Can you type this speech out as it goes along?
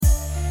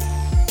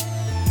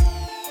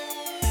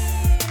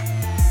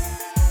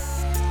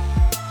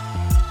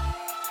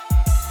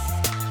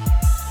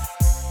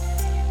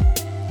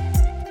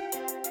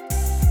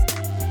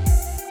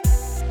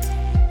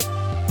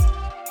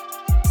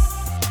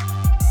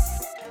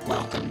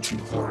to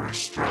Horror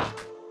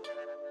Struck.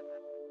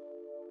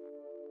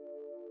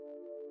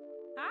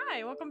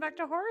 Hi, welcome back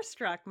to Horror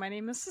Struck. My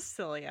name is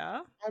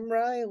Cecilia. I'm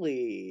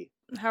Riley.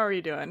 How are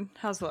you doing?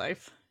 How's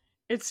life?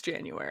 It's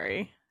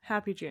January.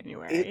 Happy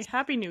January.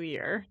 Happy New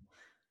Year.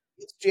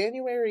 It's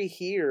January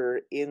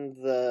here in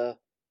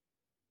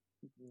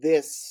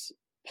this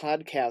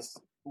podcast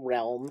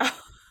realm,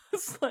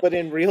 but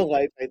in real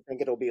life, I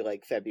think it'll be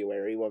like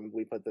February when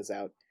we put this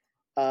out.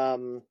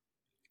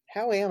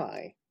 How am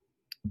I?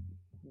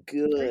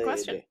 Good. Great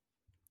question.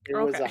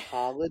 There was a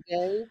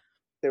holiday.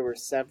 There were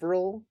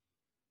several.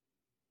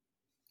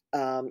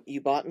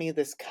 You bought me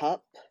this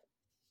cup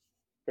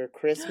for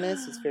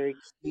Christmas. It's very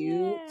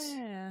cute.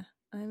 Yeah.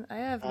 I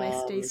have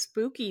my Stay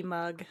Spooky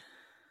mug.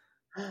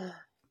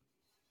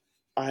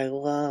 I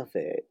love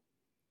it.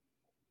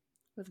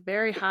 With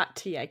very hot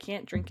tea. I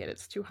can't drink it.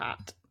 It's too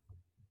hot.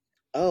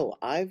 Oh,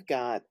 I've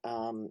got,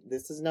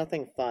 this is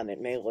nothing fun.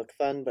 It may look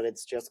fun, but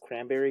it's just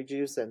cranberry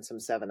juice and some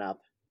 7-Up.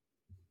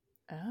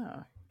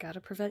 Oh, gotta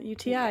prevent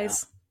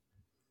UTIs.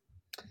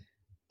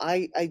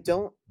 Yeah. I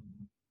don't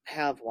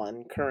have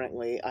one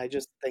currently. I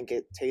just think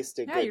it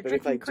tasted good. You're but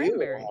if I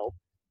do, it'll help.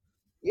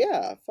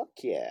 Yeah, fuck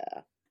yeah.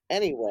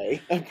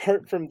 Anyway,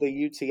 apart from the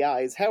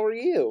UTIs, how are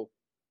you?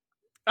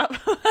 Oh,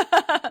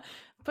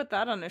 put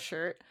that on a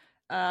shirt.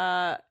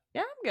 Yeah,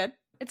 I'm good.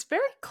 It's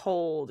very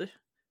cold.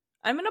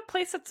 I'm in a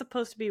place that's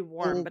supposed to be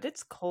warm, but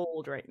it's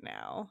cold right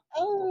now.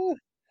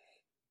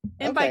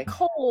 And by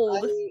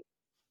cold,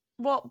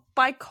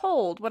 by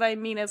cold, what I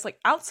mean is like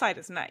outside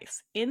is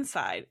nice.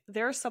 Inside,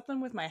 there's something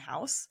with my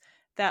house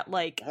that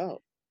like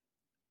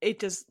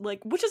it just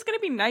like, which is gonna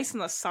be nice in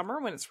the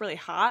summer when it's really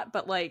hot,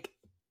 but like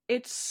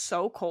it's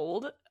so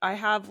cold. I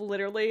have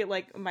literally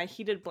like my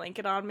heated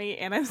blanket on me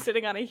and I'm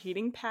sitting on a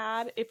heating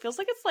pad. It feels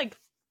like it's like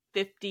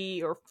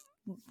 50 or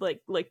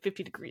like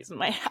 50 degrees in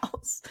my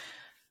house.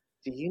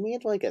 Do you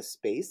need like a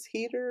space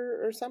heater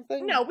or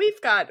something? No,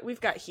 we've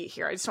got heat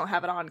here. I just don't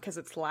have it on because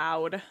it's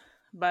loud.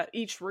 But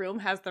each room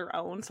has their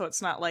own, so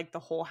it's not like the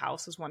whole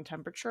house is one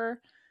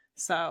temperature.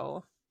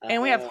 So,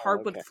 and we have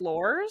hardwood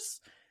floors,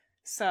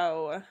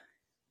 so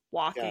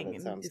walking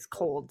is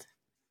cold.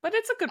 But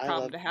it's a good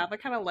problem to have. I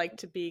kind of like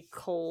to be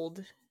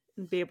cold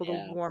and be able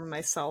to warm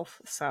myself.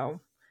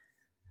 So,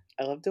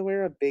 I love to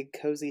wear a big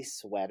cozy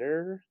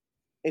sweater.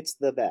 It's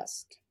the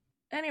best.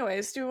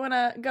 Anyways, do you want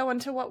to go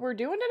into what we're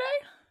doing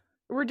today?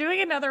 We're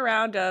doing another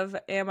round of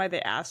Am I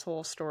the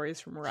Asshole stories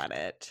from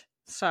Reddit.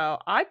 So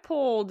I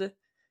pulled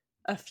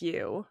a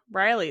few.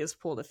 Riley has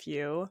pulled a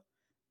few.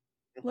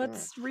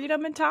 Let's read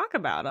them and talk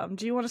about them.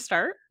 Do you want to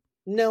start?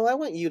 No, I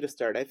want you to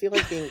start. I feel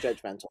like being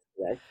judgmental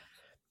today.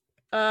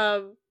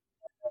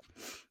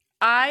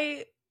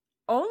 I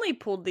only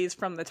pulled these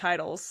from the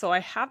titles, so I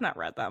have not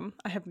read them.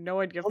 I have no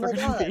idea if they're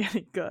going to be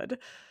any good.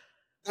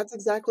 That's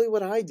exactly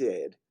what I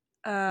did.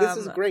 This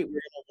is great. We're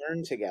going to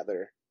learn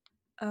together.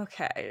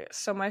 Okay,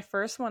 so my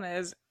first one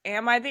is,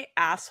 am I the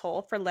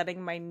asshole for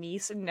letting my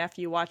niece and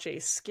nephew watch a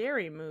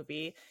scary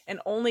movie and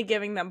only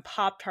giving them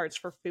Pop-Tarts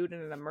for food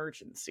in an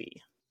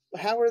emergency?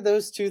 How are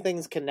those two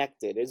things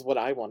connected is what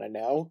I want to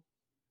know.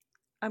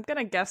 I'm going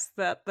to guess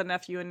that the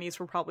nephew and niece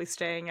were probably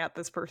staying at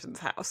this person's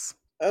house.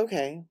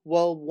 Okay,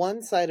 well,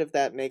 one side of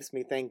that makes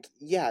me think,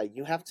 yeah,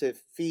 you have to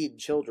feed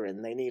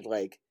children. They need,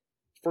 like,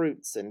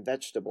 fruits and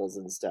vegetables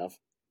and stuff.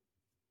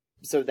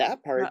 So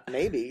that part,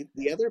 maybe.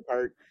 The other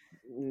part,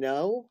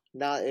 no,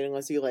 not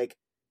unless you like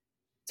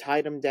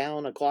tied them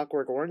down a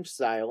Clockwork Orange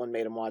style and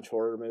made them watch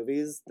horror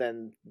movies,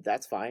 then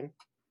that's fine.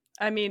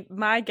 I mean,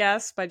 my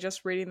guess by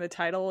just reading the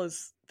title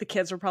is the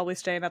kids were probably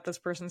staying at this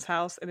person's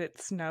house and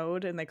it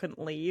snowed and they couldn't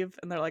leave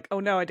and they're like,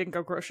 oh no, I didn't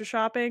go grocery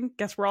shopping.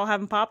 Guess we're all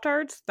having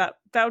Pop-Tarts. That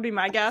would be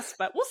my guess,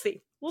 but we'll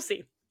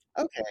see.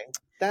 Okay,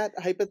 that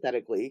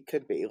hypothetically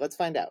could be. Let's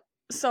find out.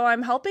 So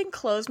I'm helping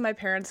close my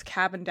parents'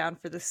 cabin down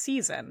for the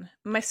season.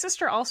 My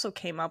sister also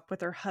came up with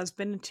her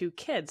husband and 2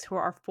 kids who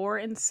are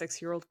 4- and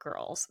 6-year-old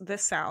girls.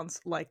 This sounds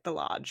like The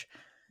Lodge.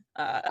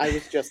 I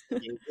was just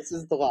thinking, this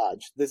is The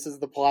Lodge. This is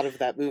the plot of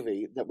that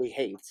movie that we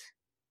hate.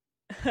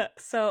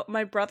 So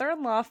my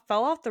brother-in-law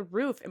fell off the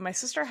roof and my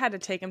sister had to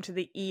take him to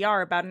the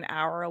ER about an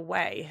hour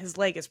away. His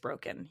leg is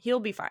broken. He'll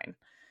be fine.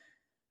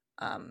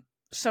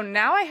 So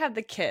now I have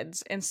the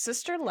kids and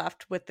sister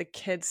left with the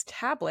kids'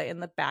 tablet in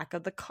the back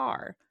of the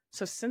car.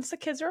 So since the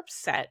kids are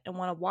upset and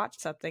want to watch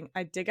something,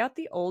 I dig out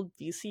the old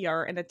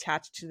VCR and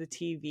attach it to the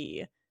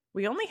TV.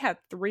 We only had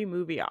 3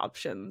 movie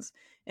options.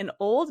 An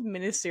old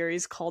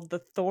miniseries called The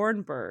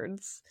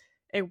Thornbirds,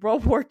 a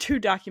World War II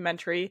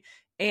documentary,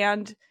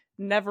 and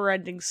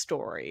Never-Ending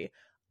Story.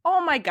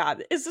 Oh my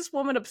god, is this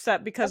woman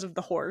upset because of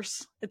the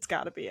horse? It's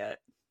gotta be it.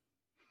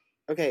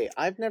 Okay,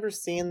 I've never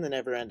seen The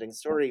Never-Ending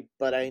Story,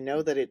 but I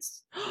know that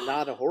it's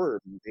not a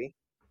horror movie.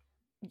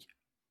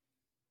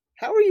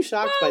 How are you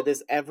shocked by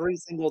this every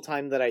single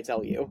time that I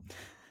tell you?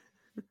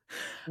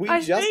 I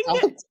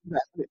think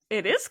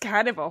it is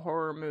kind of a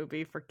horror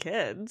movie for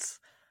kids.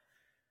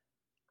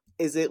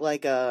 Is it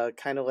like a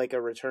kind of like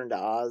a Return to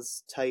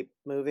Oz type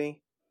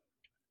movie?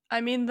 I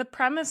mean, the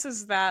premise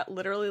is that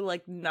literally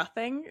like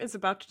nothing is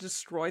about to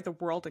destroy the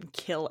world and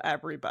kill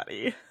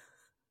everybody.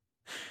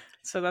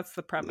 So that's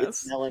the It's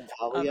premise of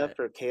melancholia it.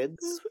 for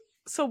kids.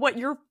 So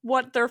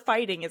what they're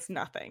fighting is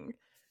nothing.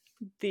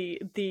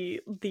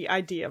 The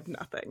idea of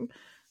nothing.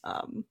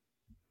 Um,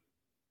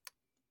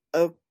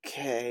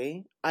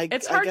 Okay,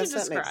 it's I hard to guess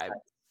that makes describe,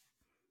 sense.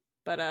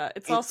 but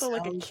it's It also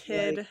like a sounds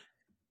like kid.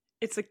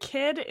 It's a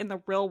kid in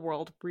the real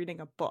world reading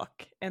a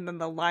book, and then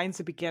the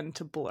lines begin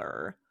to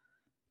blur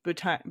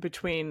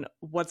between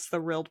what's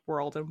the real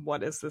world and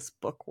what is this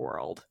book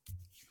world.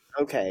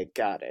 okay,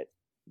 got it,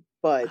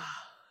 but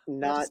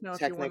Let not us know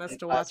if you want us technically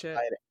to watch it.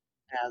 classified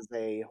as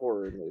a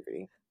horror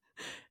movie.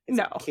 It's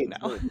a No, kids no.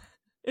 movie.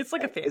 It's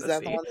like a Okay. Is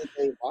that the fantasy. one that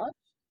they watch?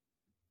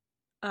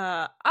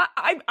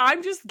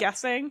 I'm just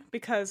guessing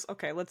because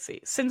okay, let's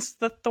see. Since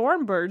the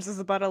Thornbirds is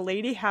about a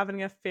lady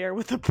having an affair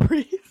with a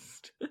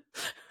priest,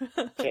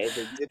 Okay,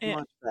 they didn't and,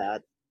 watch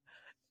that.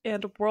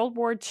 and World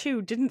War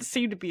II didn't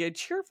seem to be a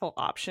cheerful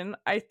option,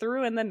 I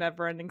threw in the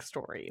Neverending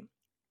Story.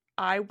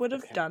 I would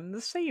have Okay. done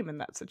the same in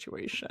that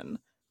situation.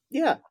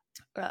 Yeah,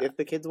 Uh, if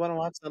the kids want to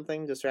watch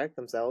something, distract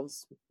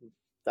themselves,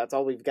 that's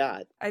all we've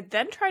got. I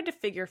then tried to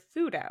figure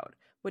food out,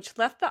 which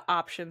left the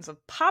options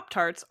of Pop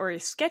Tarts or a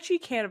sketchy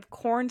can of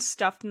corn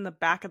stuffed in the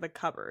back of the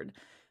cupboard.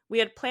 We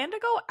had planned to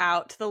go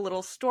out to the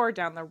little store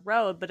down the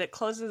road, but it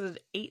closes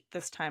at 8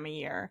 this time of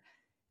year.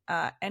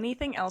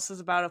 Anything else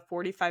is about a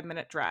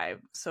 45-minute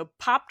drive, so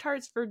Pop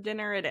Tarts for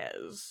dinner it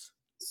is.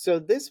 So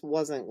this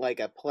wasn't like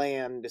a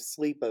planned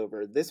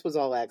sleepover. This was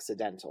all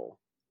accidental.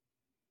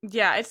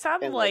 Yeah, it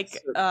sounded And like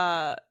like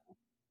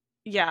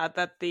yeah,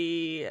 that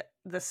the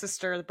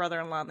sister, the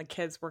brother-in-law, and the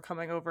kids were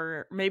coming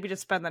over maybe to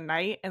spend the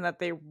night, and that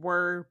they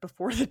were,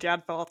 before the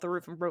dad fell off the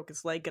roof and broke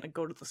his leg, gonna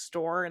go to the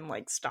store and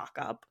like stock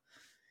up,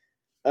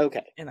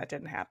 okay. and that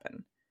didn't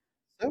happen.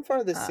 So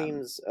far this Um,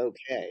 seems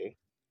okay.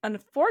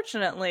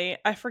 Unfortunately,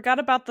 I forgot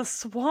about the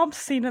swamp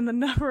scene in the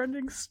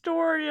Neverending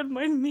Story, and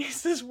my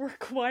nieces were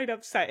quite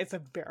upset. It's a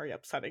very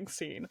upsetting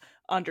scene,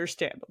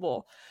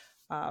 understandable.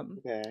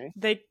 Um, Okay.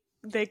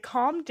 they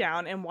calmed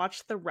down and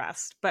watched the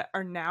rest, but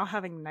are now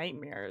having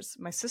nightmares.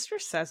 My sister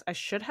says I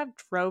should have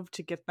drove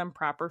to get them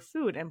proper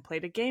food and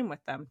played a game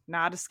with them,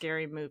 not a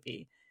scary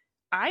movie.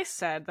 I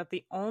said that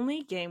the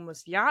only game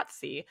was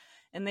Yahtzee,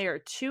 and they are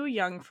too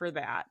young for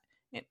that.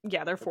 And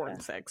yeah, they're 4 Okay.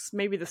 and 6.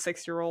 Maybe the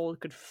 6-year-old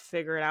could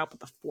figure it out, but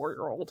the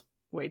 4-year-old,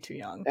 way too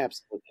young.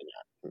 Absolutely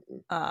not.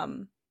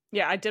 Mm-mm.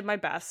 Yeah, I did my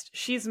best.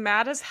 She's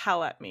mad as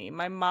hell at me.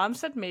 My mom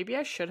said maybe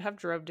I should have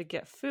drove to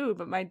get food,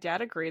 but my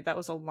dad agreed that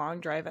was a long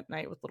drive at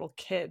night with little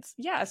kids.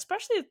 Yeah,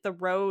 especially if the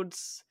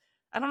roads,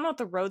 I don't know if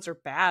the roads are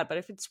bad, but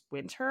if it's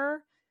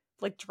winter,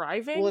 like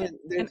driving Well, an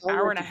there's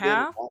hour and a already been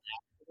half? one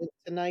accident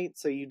tonight,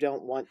 so you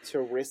don't want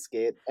to risk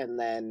it and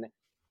then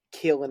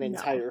kill an No.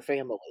 entire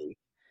family.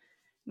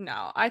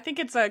 No, I think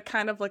it's a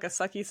kind of like a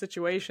sucky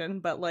situation,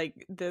 but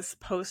like this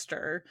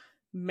poster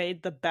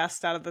made the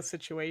best out of the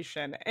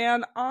situation.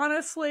 And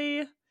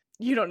honestly,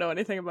 you don't know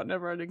anything about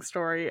Neverending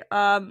Story.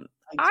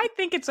 I I do.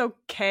 think it's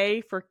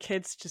okay for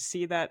kids to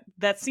see that.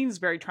 That seems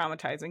very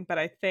traumatizing, but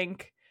I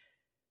think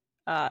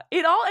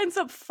it all ends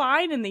up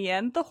fine in the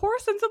end. The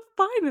horse ends up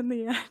fine in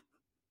the end.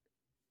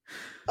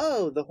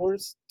 Oh, the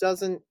horse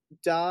doesn't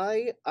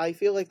die? I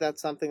feel like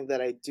that's something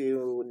that I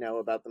do know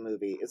about the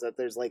movie, is that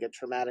there's like a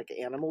traumatic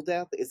animal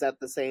death. Is that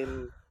the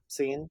same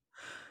scene?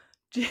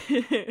 Do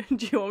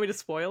you want me to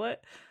spoil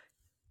it?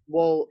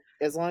 Well,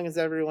 as long as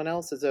everyone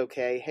else is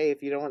okay. Hey,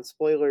 if you don't want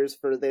spoilers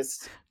for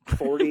this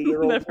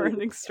 40-year-old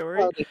movie, Neverending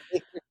Story. out of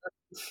here.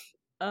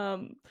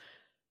 Um,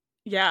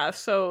 yeah,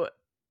 so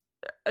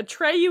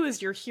Atreyu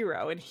is your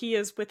hero, and he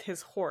is with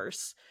his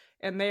horse,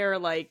 and they are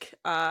like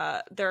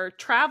they're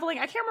traveling.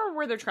 I can't remember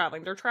where they're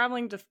traveling. They're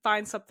traveling to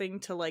find something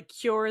to like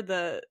cure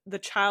the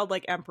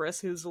childlike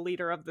empress, who's the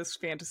leader of this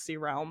fantasy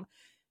realm,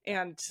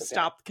 and to Okay.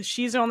 stop, because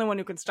she's the only one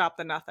who can stop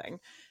the nothing.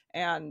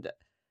 And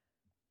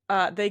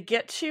they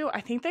get to,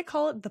 I think they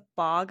call it the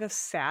Bog of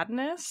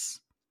Sadness,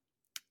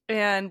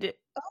 and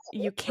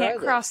you Let's can't try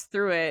cross this.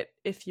 through it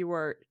if you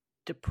are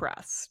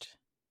depressed.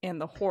 And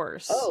the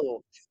horse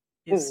Oh,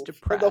 is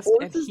the depressed,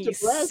 horse and is he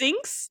depressed?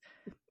 sinks.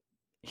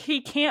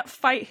 He can't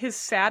fight his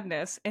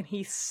sadness, and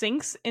he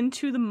sinks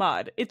into the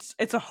mud. It's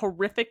a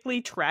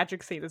horrifically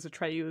tragic scene, as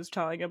Atreyu is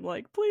telling him,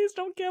 like, please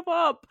don't give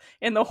up.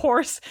 And the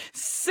horse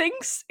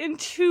sinks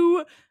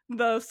into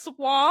the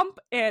swamp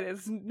and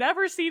is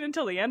never seen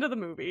until the end of the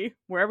movie,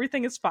 where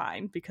everything is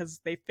fine because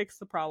they fix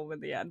the problem in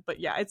the end. But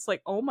yeah, it's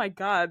like, oh my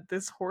god,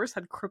 this horse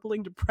had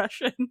crippling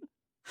depression.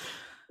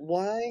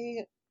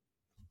 Why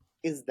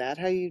is that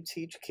how you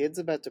teach kids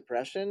about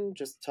depression?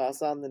 Just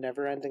toss on the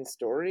never-ending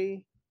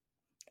story?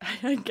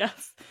 I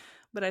guess.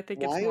 But I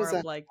think it's Why more is of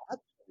that like not?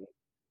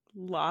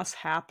 loss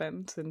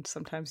happens and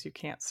sometimes you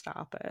can't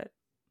stop it.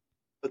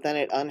 But then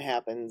it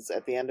unhappens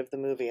at the end of the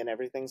movie and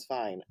everything's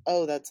fine.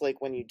 Oh, that's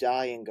like when you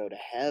die and go to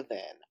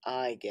heaven.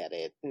 I get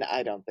it. No,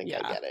 I don't think I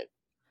Yeah. get it.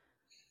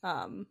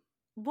 Um,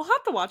 we'll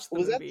have to watch the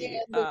Was that the movie.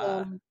 end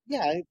of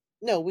yeah,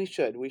 no, we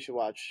should. We should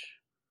watch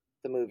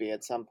the movie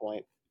at some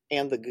point.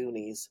 And the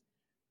Goonies.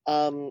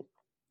 Um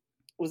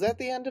was that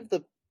the end of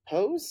the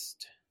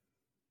post?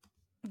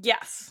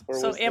 Yes. Or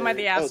So, was am I there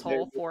the oh there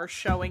asshole for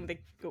showing the?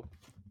 Oh,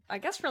 I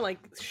guess for like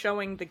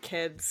showing the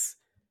kids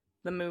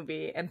the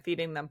movie and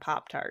feeding them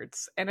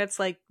Pop-Tarts. And it's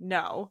like,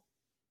 no,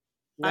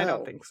 I don't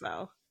No. think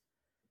so.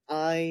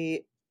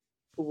 I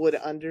would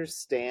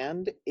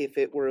understand if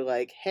it were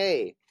like,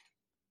 hey,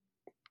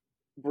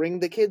 bring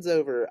the kids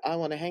over. I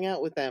want to hang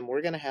out with them.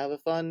 We're going to have a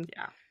fun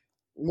Yeah.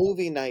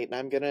 movie night and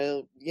I'm going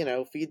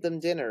to, feed them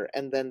dinner.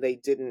 And then they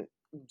didn't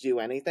do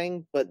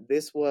anything. But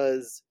this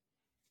was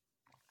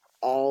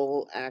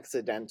all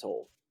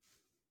accidental.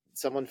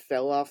 Someone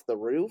fell off the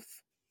roof,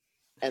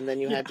 and then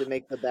you Yeah. had to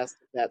make the best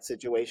of that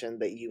situation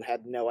that you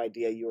had no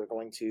idea you were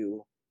going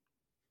to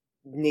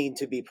need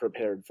to be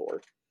prepared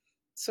for.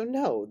 So,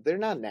 no, they're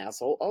not an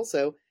asshole.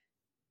 Also,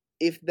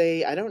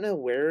 I don't know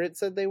where it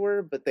said they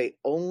were, but they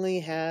only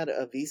had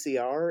a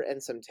VCR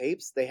and some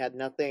tapes. They had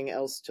nothing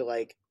else to,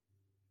 like,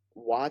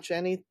 watch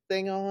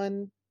anything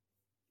on.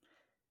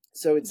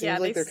 So it seems Yeah,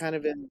 like they're kind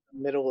of in the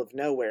middle of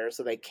nowhere,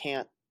 so they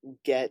can't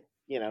get,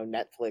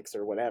 Netflix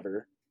or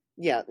whatever.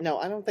 Yeah, no,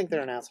 I don't think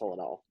they're an asshole at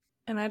all.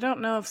 and I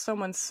don't know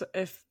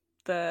if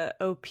the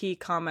OP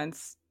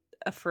comments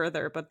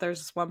further, but there's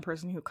this one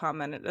person who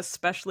commented,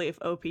 especially if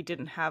OP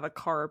didn't have a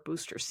car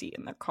booster seat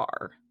in the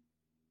car.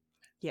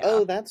 Yeah.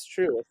 Oh, that's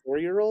true. A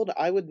 4-year-old,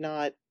 I would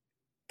not,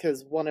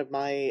 because one of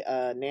my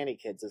nanny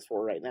kids is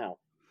 4 right now.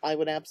 I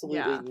would absolutely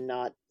Yeah.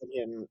 not put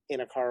him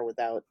in a car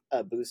without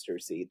a booster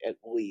seat, at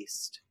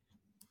least.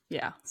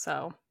 Yeah.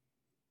 So,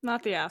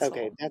 not the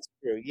Okay, asshole. that's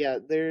true. Yeah,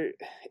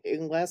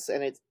 unless,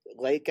 and it's,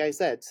 like I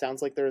said,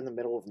 sounds like they're in the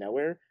middle of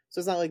nowhere. So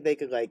it's not like they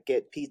could, like,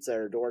 get pizza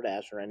or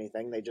DoorDash or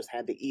anything. They just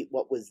had to eat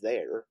what was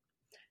there.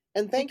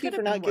 And It thank you could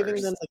for have been not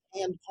giving them worse. the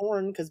canned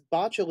corn, because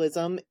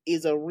botulism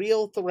is a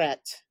real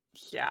threat.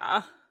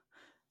 Yeah.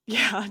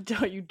 Yeah,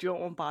 you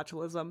don't want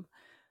botulism.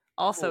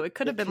 Also, Oh, it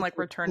could the have been kids like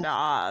were Return to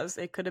Oz.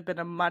 It could have been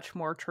a much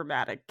more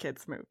traumatic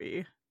kids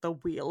movie. The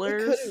It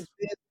could have Wheelers.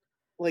 been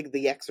like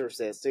The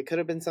Exorcist. It could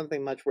have been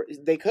something much worse.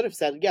 They could have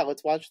said, "Yeah,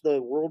 let's watch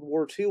the World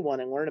War II one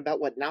and learn about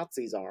what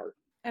Nazis are."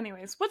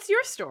 Anyways, what's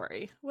your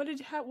story? What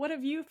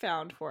have you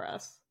found for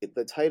us?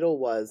 The title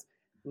was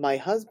 "My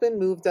husband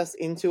moved us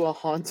into a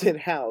haunted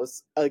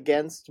house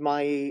against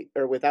my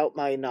or without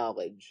my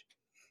knowledge."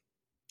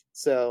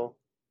 So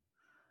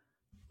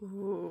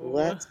Ooh.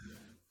 let's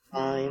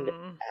find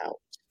Hmm.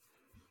 out.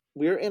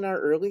 We're in our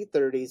early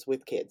 30s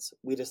with kids.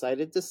 We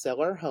decided to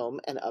sell our home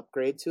and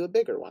upgrade to a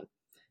bigger one.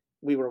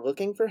 We were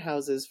looking for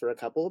houses for a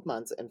couple of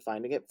months and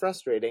finding it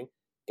frustrating,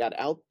 got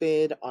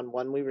outbid on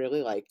one we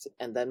really liked,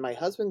 and then my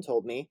husband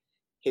told me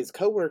his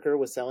coworker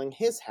was selling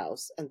his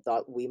house and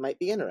thought we might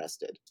be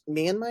interested.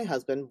 Me and my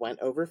husband went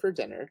over for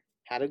dinner,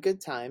 had a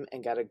good time,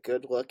 and got a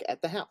good look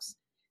at the house.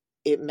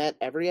 It met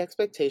every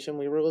expectation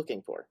we were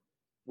looking for.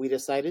 We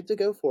decided to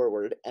go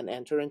forward and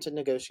enter into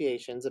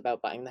negotiations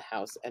about buying the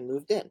house and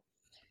moved in.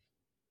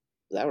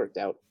 That worked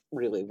out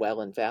really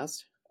well and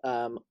fast.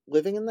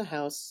 Living in the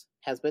house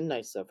has been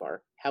nice so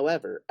far.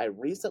 However, I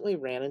recently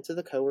ran into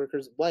the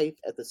coworker's wife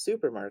at the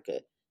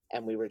supermarket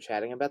and we were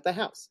chatting about the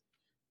house.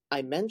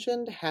 I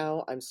mentioned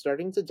how I'm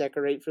starting to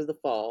decorate for the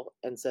fall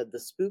and said the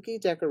spooky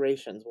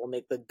decorations will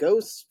make the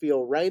ghosts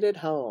feel right at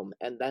home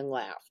and then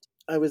laughed.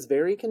 I was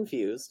very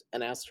confused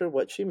and asked her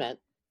what she meant,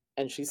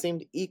 and she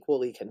seemed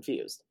equally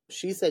confused.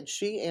 She said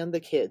she and the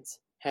kids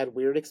had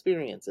weird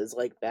experiences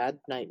like bad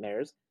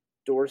nightmares,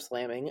 door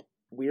slamming,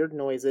 weird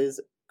noises,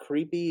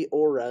 creepy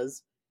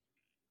auras,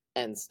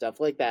 and stuff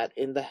like that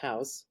in the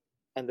house,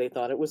 and they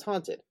thought it was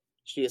haunted.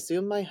 She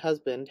assumed my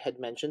husband had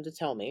mentioned to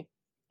tell me,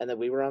 and that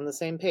we were on the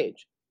same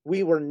page.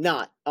 We were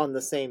not on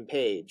the same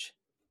page.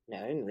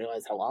 Man, I didn't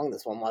realize how long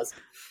this one was.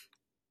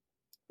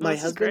 Well, My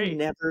this is husband great.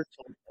 never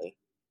told me.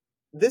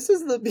 This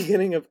is the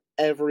beginning of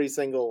every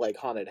single like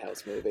haunted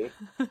house movie.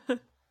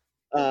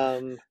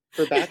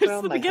 For It's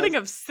background, the my beginning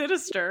husband. of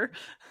Sinister.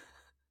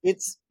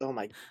 It's oh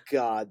my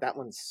god, that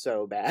one's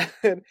so bad.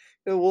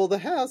 Well, the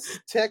house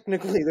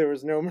technically there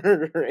was no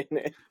murder in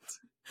it.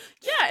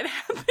 Yeah, it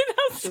happened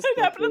outside. Just It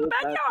happened in the completely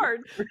bad.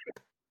 backyard.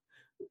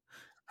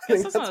 I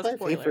Guess think that's not that's a my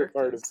spoiler favorite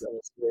part of because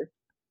Sinister.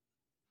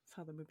 that's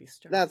how the movie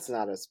That's starts.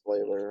 not a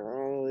spoiler.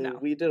 No,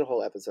 We did a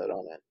whole episode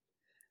on it.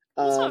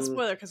 well, it's not a Um,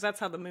 spoiler because that's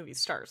how the movie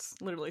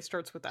starts. Literally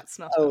starts with that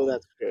snuff oh, film.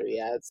 that's true.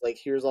 Yeah, it's like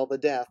here's all the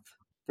death.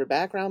 For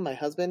background, my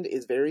husband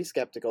is very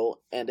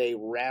skeptical and a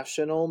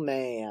rational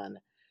man,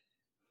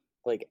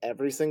 like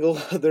every single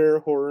other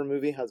horror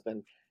movie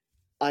husband.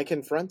 I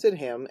confronted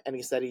him and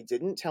he said he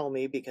didn't tell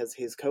me because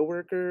his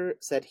coworker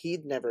said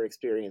he'd never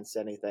experienced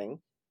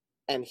anything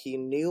and he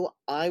knew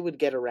I would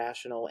get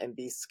irrational and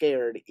be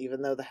scared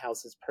even though the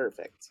house is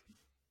perfect.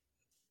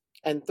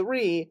 And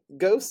 3,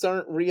 ghosts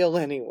aren't real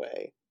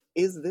anyway.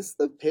 Is this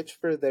the pitch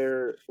for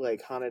their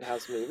like haunted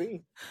house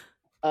movie?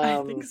 I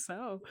think Um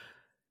so.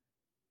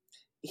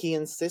 he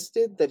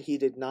insisted that he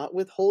did not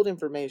withhold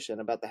information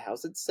about the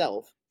house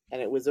itself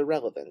and it was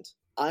irrelevant.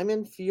 I'm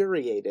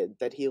infuriated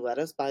that he let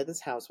us buy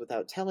this house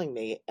without telling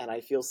me, and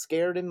I feel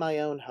scared in my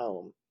own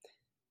home.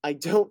 I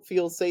don't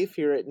feel safe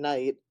here at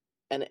night,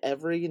 and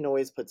every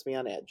noise puts me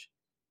on edge.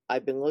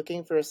 I've been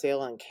looking for a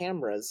sale on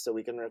cameras so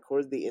we can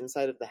record the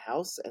inside of the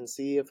house and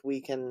see if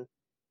we can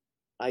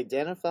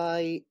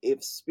identify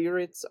if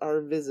spirits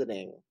are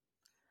visiting.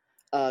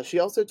 She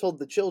also told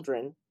the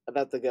children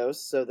about the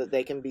ghosts so that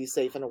they can be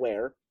safe and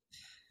aware.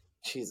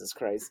 Jesus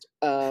Christ.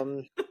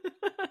 I'm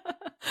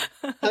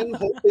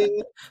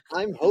hoping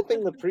I'm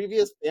hoping the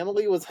previous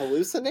family was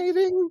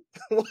hallucinating.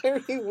 Why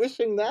are you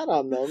wishing that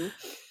on them?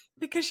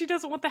 Because she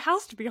doesn't want the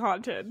house to be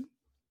haunted.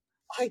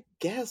 I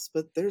guess,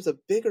 but there's a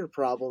bigger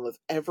problem if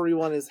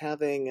everyone is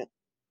having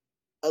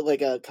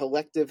a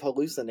collective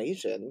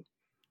hallucination.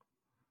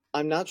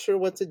 I'm not sure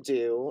what to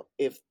do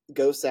if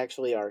ghosts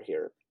actually are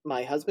here.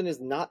 My husband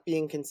is not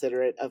being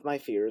considerate of my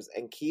fears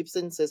and keeps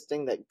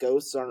insisting that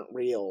ghosts aren't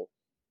real.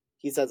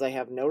 He says I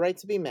have no right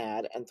to be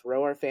mad and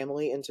throw our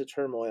family into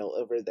turmoil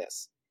over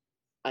this.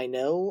 I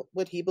know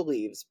what he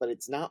believes, but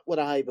it's not what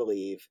I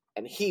believe,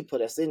 and he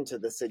put us into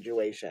the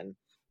situation.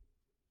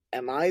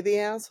 Am I the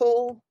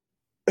asshole?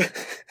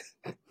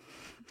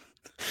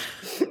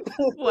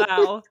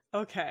 Wow.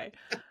 Okay.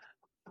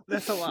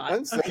 That's a lot.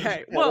 I'm sorry,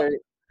 Okay. Heather. Well,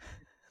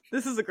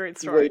 this is a great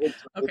You story. waited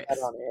to Okay. put that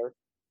on air.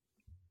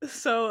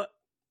 So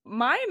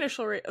my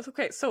initial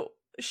okay, so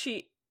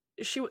she's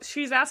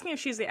asking if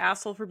she's the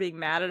asshole for being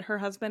mad at her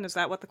husband. Is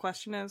that what the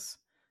question is?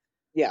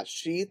 Yeah,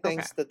 she Okay.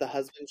 thinks that the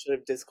husband should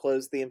have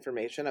disclosed the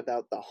information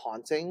about the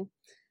haunting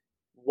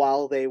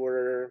while they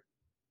were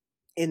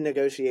in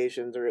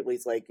negotiations, or at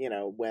least, like,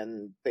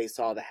 when they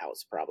saw the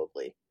house,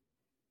 probably.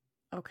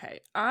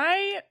 Okay.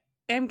 I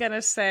am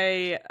gonna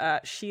say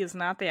she is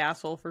not the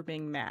asshole for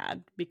being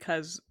mad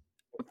because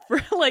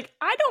like,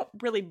 I don't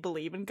really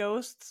believe in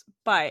ghosts,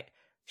 but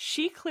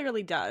she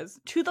clearly does,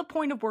 to the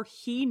point of where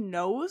he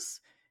knows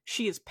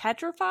she is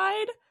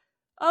petrified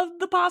of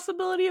the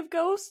possibility of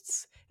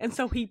ghosts, and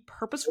so he Her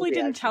purposefully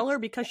didn't reaction tell is, her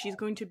because she's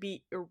going to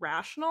be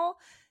irrational.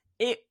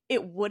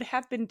 It would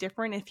have been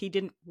different if he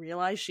didn't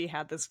realize she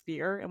had this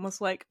fear and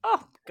was like,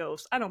 "Oh,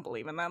 ghosts, I don't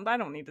believe in them. I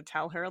don't need to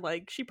tell her.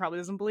 Like, she probably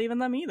doesn't believe in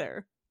them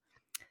either."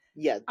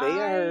 yeah, they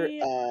are,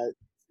 I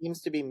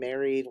seems to be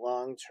married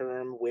long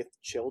term with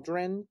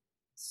children.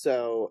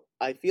 So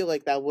I feel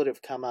like that would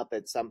have come up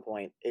at some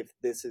point if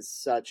this is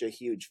such a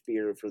huge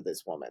fear for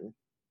this woman.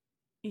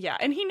 Yeah,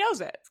 and he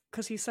knows it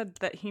because he said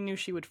that he knew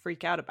she would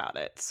freak out about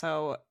it.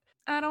 So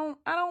I don't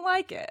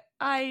like it.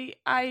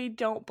 I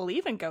don't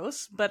believe in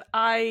ghosts, but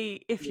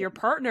if Yeah. your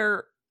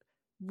partner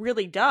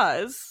really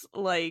does,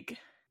 like,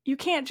 you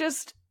can't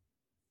just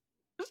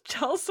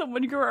tell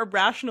someone your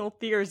irrational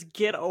fears,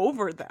 get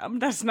over them.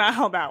 That's not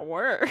how that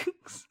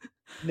works.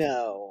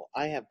 No,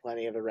 I have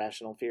plenty of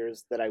irrational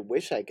fears that I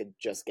wish I could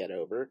just get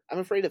over. I'm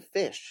afraid of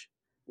fish.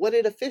 What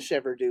did a fish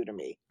ever do to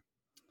me?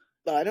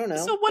 I don't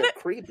So know. They're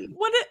creepy.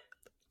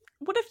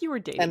 what if you were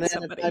And dating then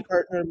if my somebody?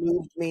 partner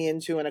moved me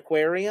into an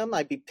aquarium,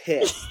 I'd be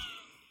pissed.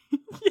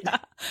 Yeah.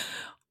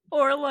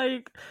 Or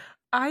like,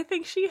 I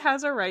think she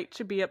has a right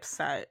to be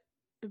upset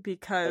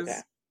Okay.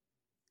 because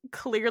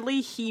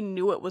clearly he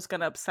knew it was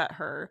going to upset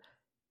her.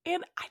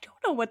 And I don't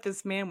know what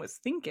this man was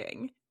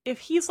thinking. If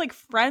he's like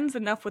friends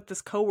enough with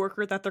this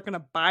coworker that they're going to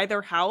buy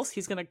their house,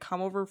 he's going to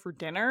come over for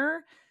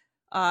dinner.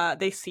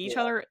 They see each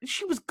Yeah. other.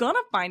 She was going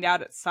to find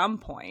out at some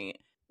point.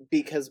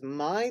 Because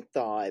my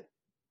thought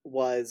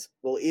was,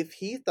 well, if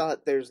he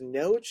thought there's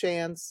no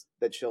chance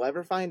that she'll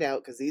ever find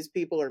out because these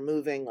people are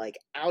moving like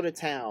out of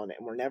town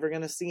and we're never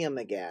going to see them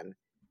again,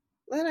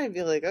 then I'd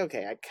be like,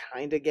 okay, I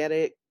kind of get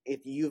it.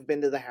 If you've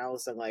been to the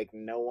house and like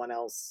no one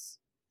else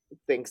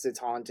thinks it's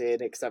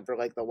haunted except for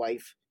like the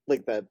wife,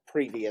 like the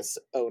previous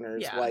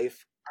owner's Yeah.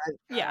 wife, I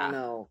don't Yeah.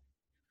 know.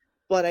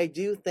 But I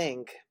do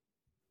think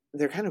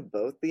they're kind of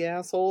both the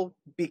asshole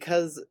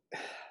because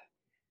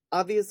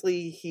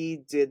obviously he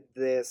did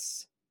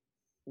this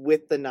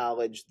with the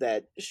knowledge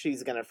that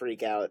she's gonna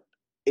freak out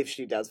if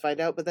she does find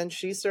out, but then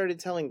she started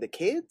telling the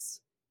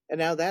kids, and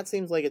now that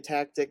seems like a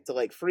tactic to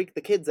like freak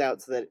the kids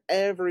out so that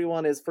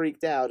everyone is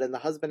freaked out and the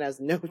husband has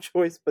no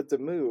choice but to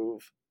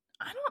move.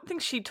 I don't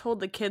think she told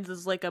the kids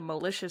as like a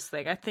malicious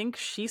thing. I think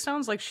she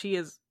sounds like she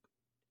is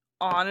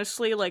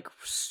honestly like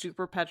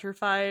super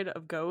petrified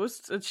of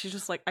ghosts, and she's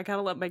just like, I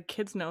gotta let my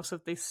kids know so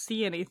if they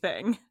see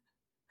anything,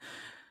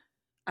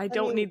 I I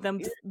don't mean, need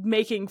them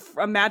making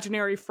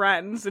imaginary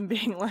friends and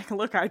being like,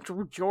 look, I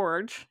drew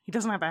George, he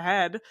doesn't have a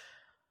head.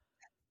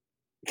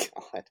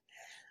 God,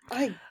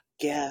 I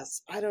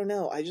guess I don't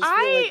know. I just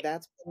feel like I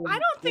that's I putting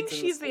don't think kids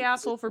in the she's the same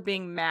asshole for position.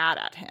 being mad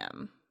at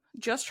him.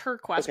 Just her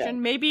Okay.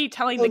 question, maybe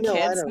telling Oh the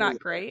no, I kids don't not either.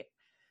 great,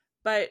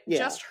 but Yeah,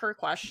 just her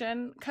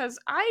question, because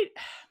I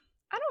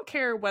don't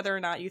care whether or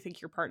not you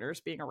think your partner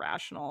is being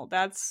irrational.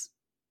 That's,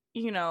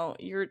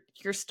 you're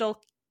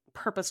still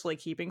purposefully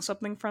keeping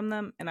something from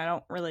them, and I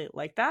don't really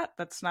like that.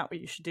 That's not what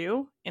you should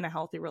do in a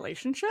healthy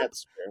relationship.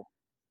 that's true.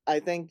 I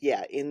think,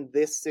 yeah, in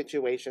this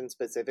situation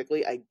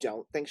specifically, I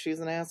don't think she's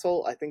an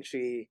asshole. I think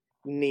she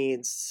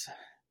needs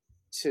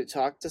to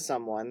talk to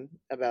someone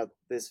about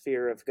this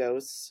fear of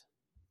ghosts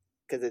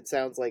because it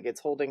sounds like it's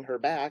holding her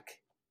back.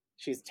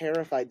 She's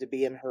terrified to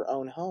be in her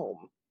own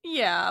home.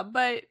 Yeah,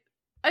 but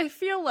I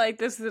feel like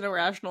this is an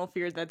irrational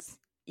fear that's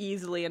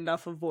easily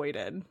enough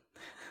avoided.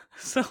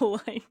 So,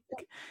 like,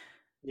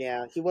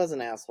 Yeah, he was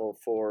an asshole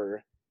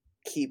for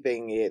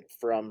keeping it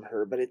from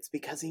her, but it's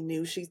because he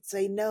knew she'd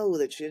say no,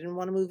 that she didn't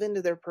want to move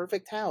into their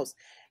perfect house.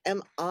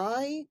 Am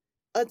I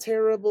a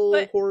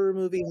terrible But horror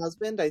movie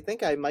husband? I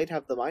think I might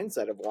have the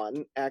mindset of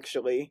one,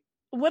 actually.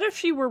 what if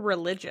she were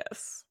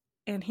religious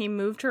and he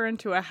moved her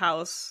into a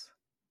house?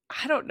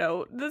 I don't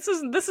know. This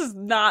is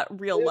not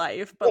real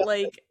life, but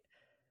like,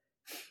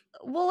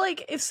 well,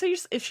 like if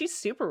she's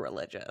super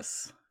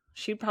religious,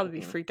 she'd probably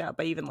be Mhm. freaked out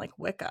by even like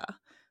Wicca.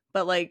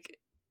 But like,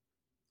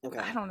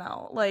 I Okay. don't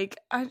know. Like,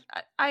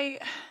 I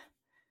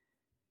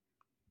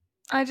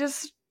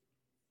just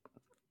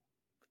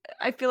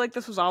I feel like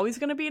this was always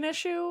going to be an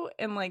issue,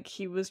 and like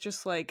he was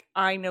just like,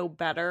 I know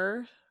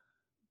better,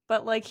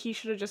 but like he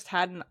should have just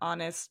had an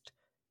honest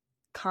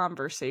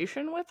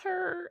conversation with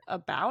her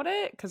about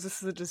it, because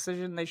this is a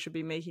decision they should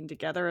be making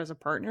together as a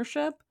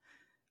partnership.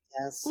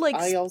 Yes, Like,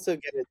 I also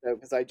get it though,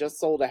 because I just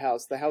sold a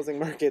house. The housing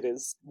market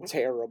is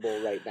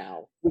terrible right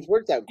now, which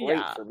worked out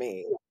great yeah, for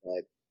me.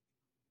 But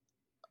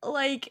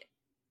like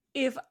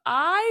if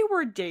I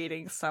were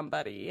dating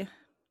somebody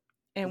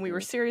and we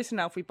were mhm, serious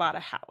enough, we bought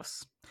a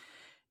house.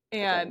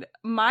 okay. And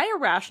my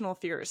irrational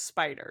fear is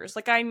spiders.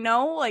 Like I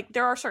know like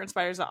there are certain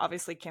spiders that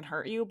obviously can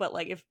hurt you, but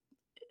like if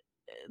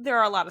there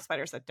are a lot of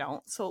spiders that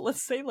don't. So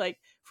let's say like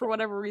for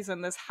whatever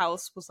reason this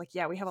house was like,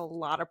 yeah, we have a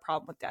lot of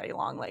problem with daddy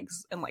long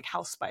legs and like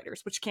house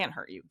spiders, which can't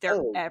hurt you. They're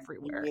Oh,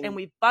 everywhere. And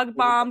we bug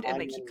you mean the bombed and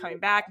they keep onion? coming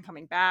back and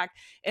coming back.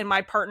 And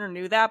my partner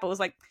knew that, but was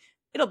like,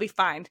 it'll be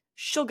fine.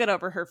 She'll get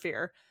over her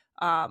fear.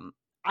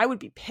 I would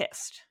be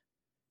pissed.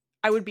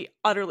 I would be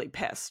utterly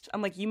pissed.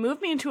 I'm like, you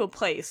moved me into a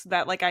place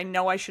that like I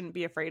know I shouldn't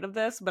be afraid of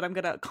this, but I'm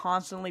gonna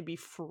constantly be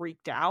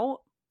freaked out.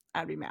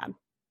 I'd be mad.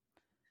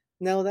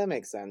 No, that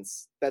makes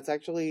sense. That's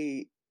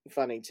actually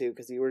funny too,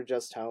 because you were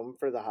just home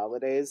for the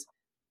holidays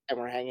and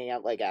we're hanging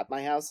out like at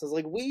my house. I was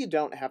like, we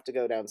don't have to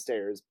go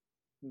downstairs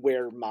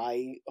where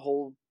my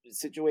whole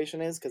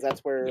situation is, because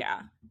that's where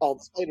Yeah. all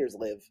the spiders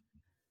live.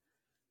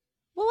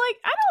 Well, like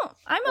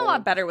I'm a So,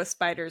 lot better with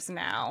spiders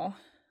now,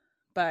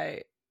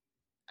 but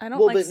I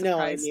don't well, like but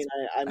no, I mean, surprised.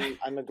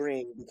 I'm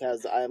agreeing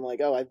because I'm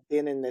like, oh, I've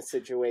been in this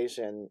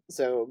situation.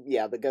 So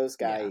yeah, the ghost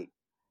Yeah. guy.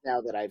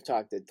 Now that I've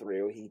talked it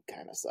through, he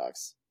kind of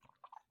sucks.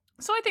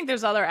 So I think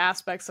there's other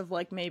aspects of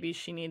like maybe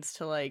she needs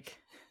to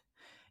like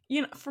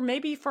for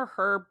maybe for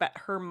her but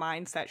her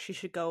mindset she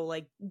should go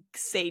like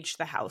sage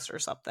the house or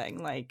something.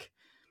 Like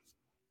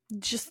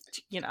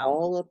just,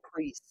 Call a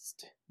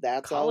priest.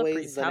 That's call a always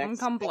priest, the have him next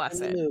come step bless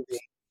in the it. movie.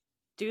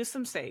 Do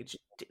some sage.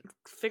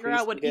 Figure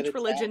out Priest what will get each it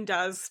down. religion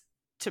does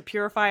to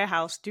purify a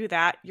house. Do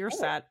that. You're Oh,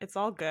 set. It's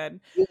all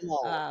good. do them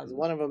all, because Um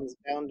one of them is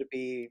bound to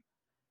be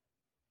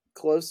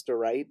close to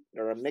right,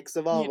 or a mix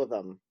of you, all of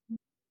them.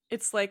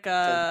 it's like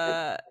Tempted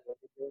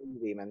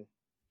demon.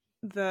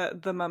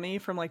 the mummy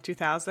from like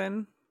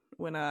 2000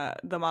 when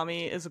the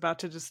mommy is about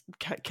to just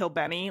kill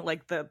Benny,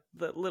 like the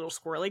little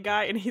squirrely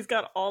guy, and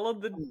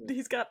Hmm.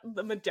 he's got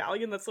the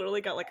medallion that's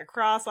literally got like a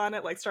cross on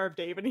it, like Star of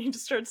David, and he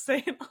just starts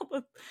saying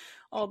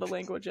all the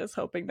languages,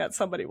 hoping that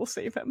somebody will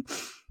save him.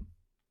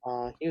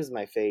 He was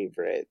my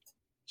favorite.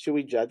 Should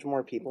we judge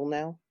more people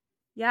now?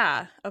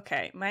 Yeah.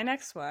 Okay. My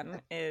next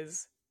one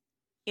is: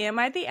 am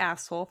I the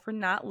asshole for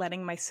not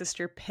letting my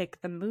sister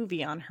pick the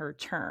movie on her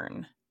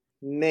turn?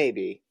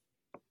 Maybe.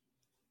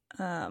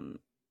 Um,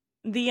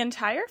 the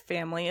entire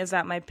family is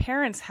at my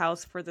parents'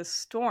 house for the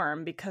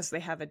storm because they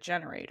have a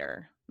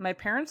generator. My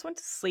parents went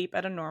to sleep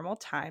at a normal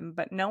time,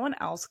 but no one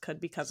else could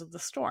because of the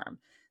storm.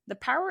 The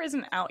power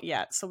isn't out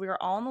yet, so we are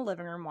all in the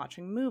living room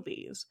watching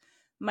movies.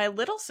 My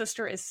little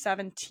sister is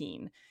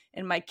 17,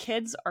 and my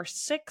kids are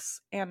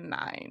 6 and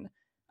 9.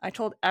 I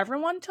told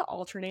everyone to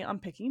alternate on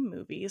picking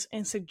movies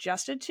and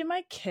suggested to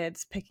my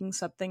kids picking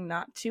something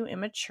not too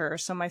immature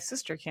so my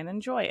sister can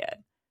enjoy it.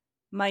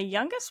 My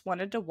youngest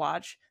wanted to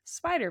watch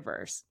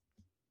Spider-Verse.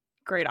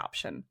 Great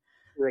option.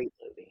 Great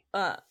movie.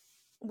 Uh,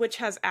 which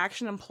has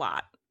action and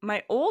plot.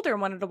 My older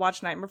wanted to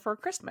watch Nightmare Before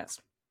Christmas.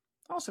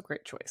 Also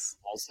great choice.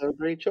 Also a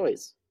great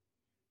choice.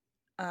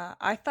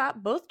 I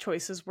thought both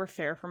choices were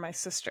fair for my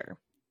sister.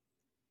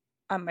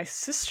 On my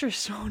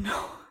sister's oh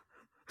no.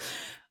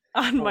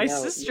 On Oh my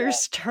no, yeah.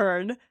 sister's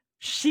turn,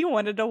 she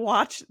wanted to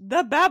watch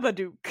The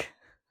Babadook.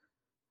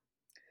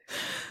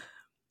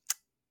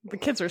 The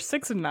kids are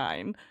 6 and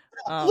 9.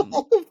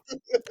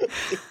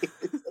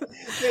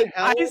 Wait,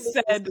 how I old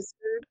is the said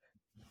sister?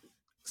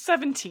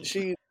 17.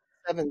 She's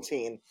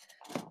 17.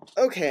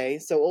 Okay,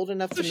 so old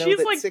enough So to know she's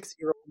that like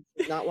 6-year-olds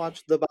should not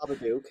watch The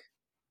Babadook.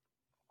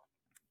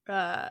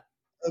 uh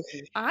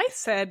Okay, I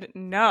said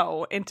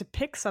no and to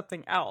pick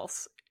something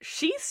else.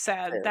 She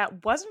said fair.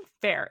 that wasn't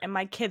fair and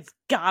my kids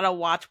gotta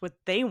watch what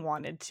they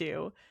wanted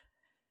to.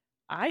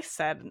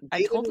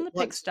 I They told them didn't to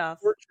pick want to stuff.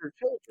 torture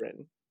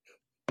children.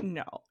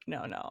 No,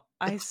 no, no.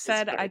 I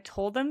It's said I fine.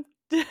 told them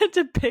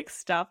to pick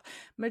stuff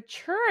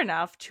mature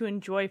enough to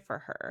enjoy for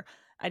her.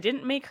 I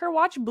didn't make her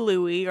watch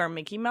Bluey or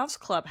Mickey Mouse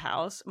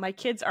Clubhouse. My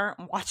kids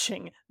aren't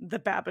watching The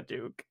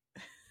Babadook.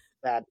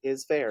 That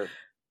is fair.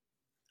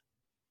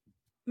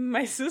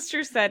 My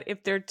sister said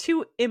if they're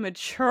too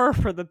immature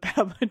for The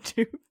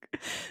Babadook,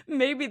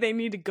 maybe they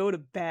need to go to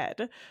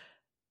bed.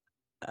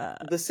 Uh,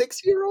 The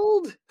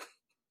 6-year-old?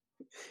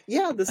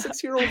 Yeah, the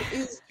 6-year-old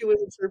is too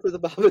immature for the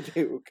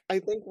Babadook. I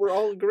think we're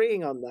all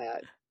agreeing on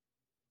that.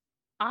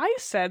 I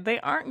said they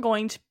aren't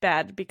going to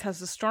bed because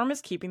the storm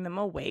is keeping them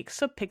awake,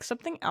 so pick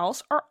something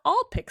else or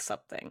I'll pick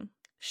something.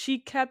 She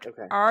kept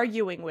Okay.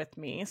 arguing with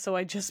me, so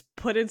I just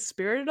put in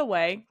Spirited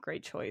Away,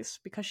 great choice,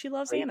 because she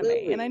loves Great anime,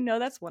 and I movie. know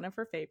that's one of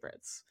her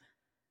favorites.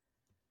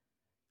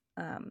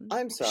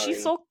 I'm She sorry.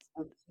 sulked.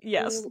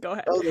 Yes, go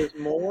ahead. Oh, there's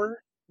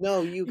more?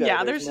 No, you go.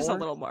 Yeah, There's there's just a more?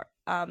 little more.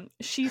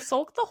 She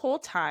sulked the whole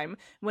time.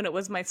 When it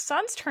was my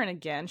son's turn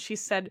again, she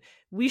said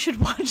we should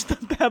watch the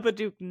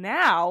Babadook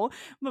now,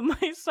 but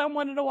my son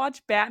wanted to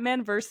watch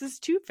Batman versus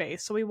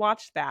Two-Face, so we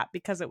watched that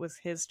because it was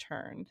his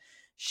turn.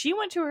 She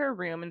went to her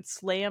room and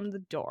slammed the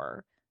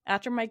door.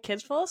 After my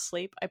kids fell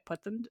asleep, I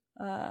put them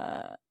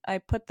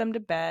to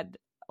bed.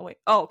 Oh, wait.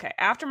 Oh, okay.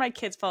 After my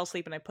kids fell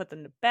asleep and I put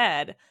them to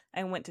bed,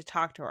 I went to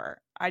talk to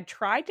her. I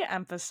tried to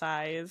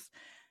emphasize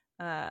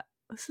uh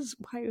this is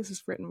why is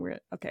this written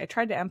weird? Okay, I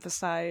tried to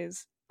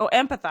emphasize. Oh,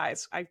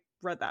 empathize. I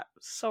read that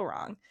so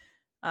wrong.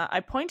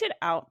 I pointed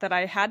out that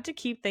I had to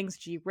keep things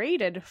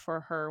G-rated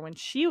for her when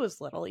she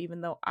was little,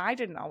 even though I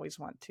didn't always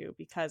want to,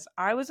 because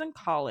I was in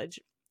college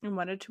and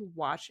wanted to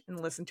watch and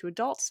listen to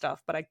adult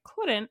stuff, but I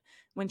couldn't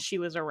when she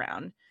was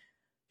around.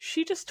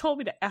 She just told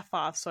me to F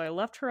off, so I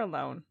left her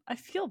alone. I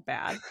feel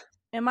bad.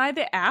 Am I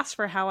the ass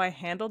for how I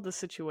handled the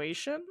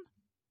situation?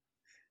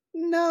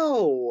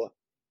 No!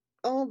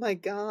 Oh my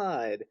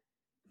god.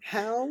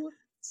 How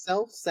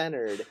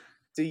self-centered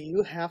do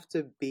you have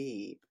to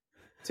be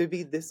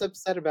this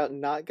upset about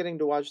not getting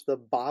to watch the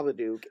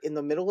Babadook in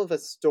the middle of a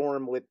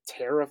storm with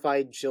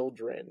terrified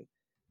children?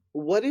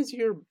 What is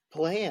your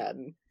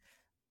plan?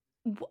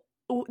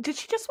 Did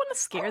she just want to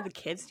scare the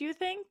kids, do you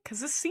think? Because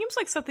this seems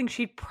like something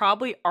she'd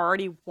probably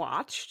already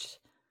watched.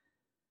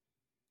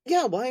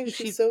 Yeah, why is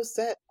she She, so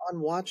set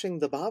on watching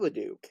the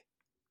Babadook?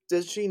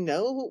 Does she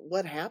know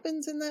what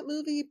happens in that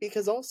movie?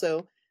 Because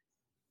also,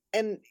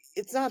 and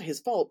it's not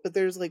his fault, but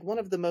there's like one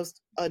of the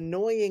most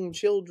annoying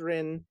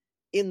children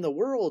in the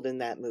world in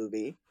that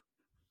movie.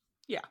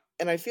 yeah.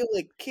 And I feel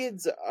like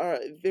kids are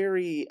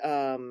very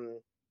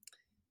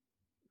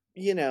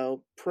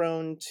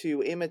prone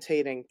to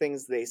imitating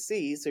things they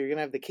see, so you're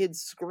gonna have the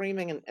kids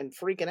screaming and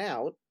freaking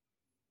out.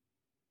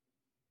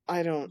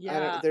 I don't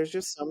Yeah. there's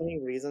just so many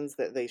reasons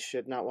that they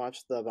should not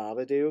watch the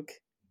Babadook.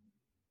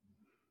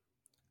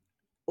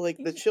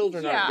 Like the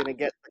children aren't Yeah. gonna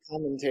get the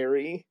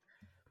commentary.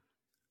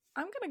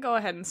 I'm going to go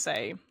ahead and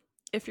say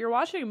if you're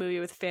watching a movie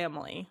with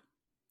family,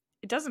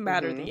 it doesn't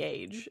matter Hmm. the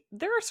age.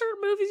 There are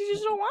certain movies you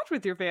just don't watch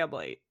with your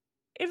family.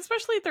 And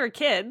especially if they're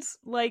kids.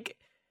 Like,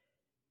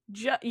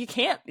 you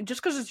can't,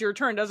 just because it's your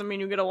turn doesn't mean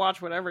you get to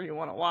watch whatever you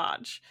want to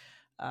watch.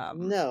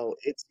 Um, No,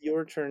 it's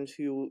your turn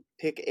to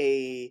pick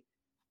a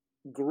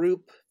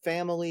group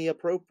family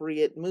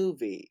appropriate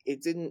movie.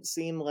 It didn't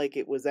seem like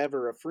it was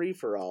ever a free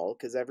for all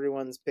because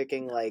everyone's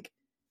picking like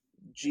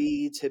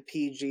G to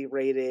PG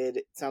rated.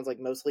 It sounds like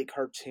mostly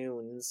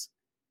cartoons.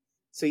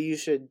 So you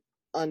should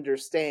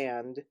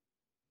understand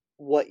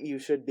what you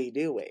should be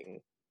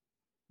doing.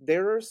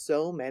 There are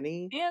so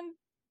many, and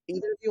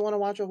even if you want to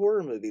watch a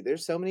horror movie,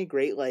 there's so many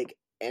great like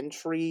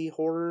entry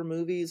horror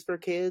movies for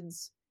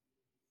kids.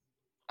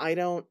 I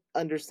don't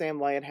understand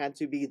why it had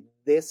to be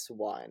this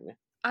one.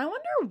 I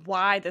wonder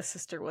why the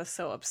sister was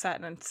so upset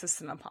and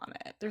insistent upon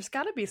it. There's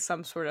got to be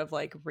some sort of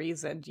like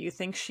reason. Do you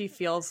think she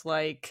feels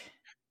like,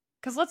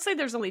 because let's say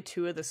there's only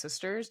two of the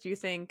sisters, do you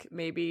think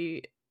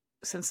maybe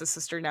since the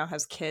sister now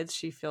has kids,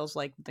 she feels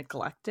like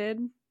neglected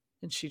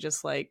and she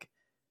just like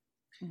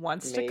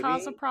wants to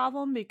cause a Maybe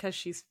problem because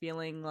she's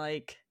feeling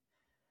like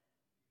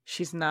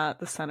she's not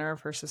the center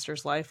of her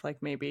sister's life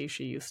like maybe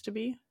she used to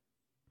be?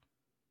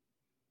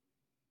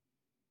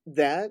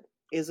 that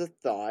is a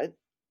thought.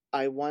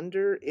 I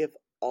wonder if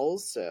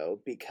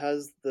also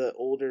because the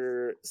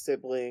older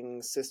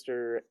sibling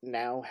sister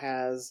now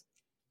has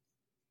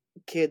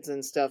kids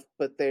and stuff,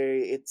 but they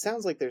it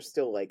sounds like they're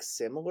still like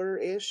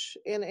similar-ish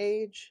in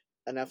age,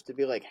 enough to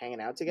be like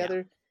hanging out Yeah.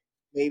 together.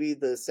 Maybe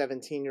the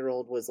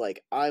 17-year-old was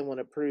like, I want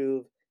to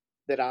prove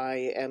that I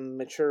am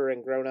mature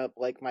and grown up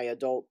like my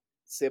adult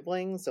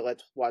siblings, so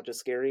let's watch a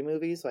scary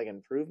movie so I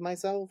can prove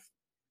myself.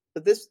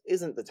 But this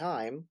isn't the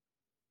time.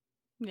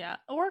 Yeah.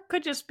 Or it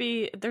could just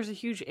be there's a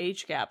huge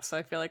age gap. So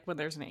I feel like when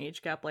there's an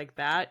age gap like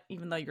that,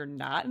 even though you're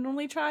not an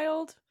only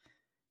child,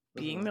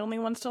 being Hmm. the only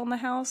one still in the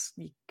house,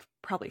 you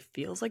probably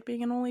feels like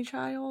being an only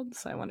child.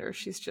 So I wonder if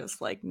she's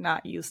just like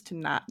not used to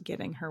not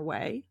getting her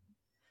way.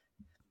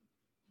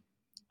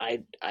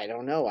 I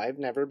don't know. I've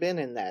never been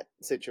in that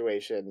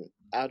situation.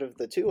 Out of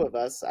the two of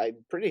us,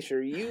 I'm pretty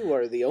sure you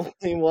are the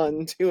only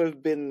one to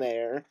have been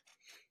there.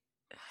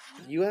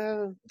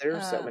 There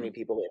are so many Um,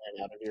 people in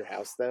and out of your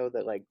house though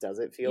that like does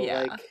it feel yeah,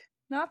 like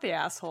not the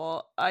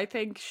asshole. I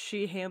think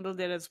she handled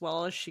it as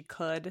well as she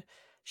could.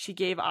 She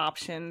gave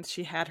options.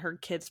 She had her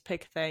kids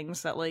pick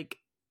things that like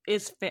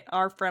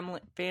are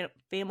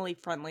family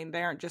friendly.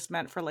 They aren't just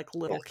meant for like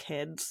yeah. little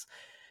kids.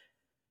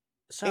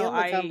 So And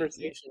the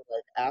conversation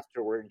like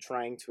afterward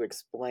trying to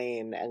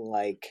explain and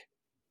like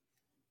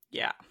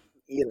yeah.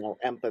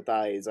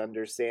 empathize,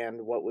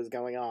 understand what was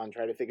going on,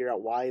 try to figure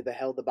out why the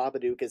hell the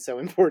Babadook is so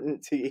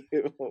important to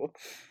you.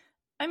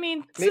 I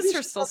mean, Maybe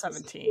sister's she still thought the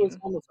sister was 17.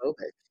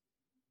 homophobic.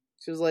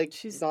 She was like,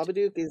 She's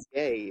Babadook is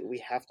gay. We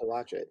have to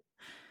watch it.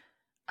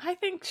 I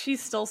think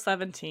she's still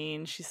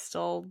 17. She's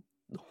still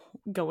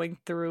going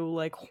through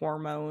like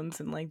hormones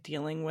and like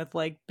dealing with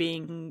like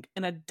being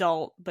an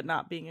adult but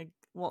not being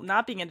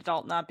not being an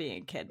adult, not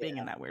being a kid, being in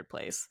Yeah, that weird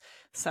place.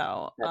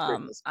 So, that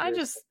Britney I Spears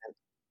just moment.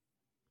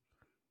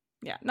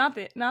 yeah,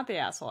 not the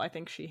asshole. I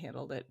think she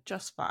handled it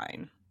just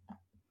fine.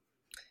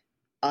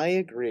 I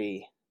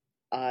agree.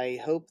 I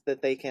hope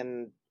that they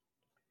can,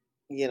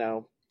 you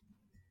know,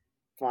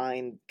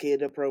 find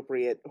kid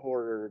appropriate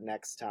horror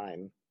next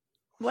time.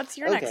 What's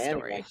your Okay, next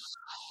anyway. story?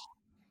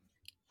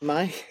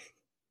 My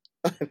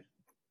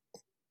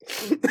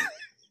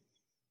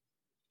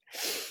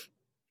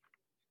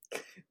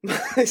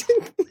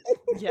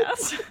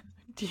Yes.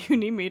 Do you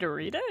need me to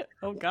read it?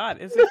 Oh god,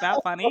 is it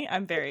that funny?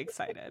 I'm very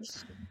excited.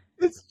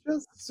 It's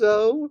just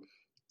so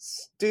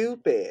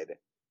stupid.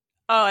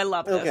 Oh, I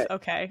love this. Okay.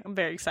 Okay, I'm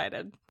very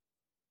excited.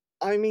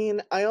 I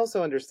mean, I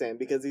also understand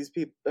because these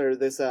people or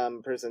this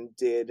person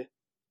did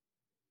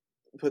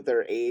put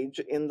their age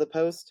in the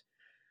post.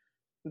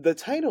 The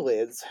title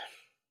is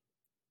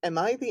Am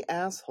I the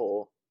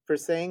asshole for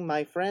saying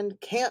my friend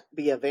can't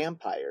be a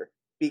vampire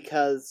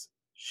because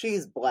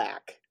she's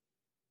black?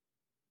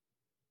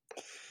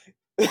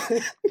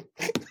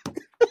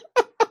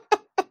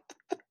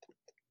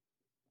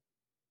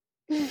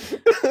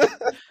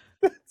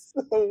 That's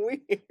so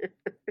weird.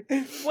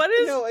 What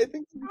is No, I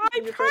think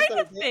I'm your friend's trying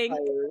not a to think.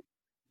 vampire.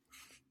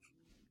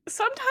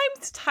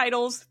 Sometimes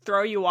titles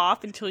throw you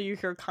off until you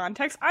hear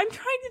context. I'm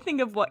trying to think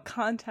of what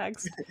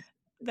context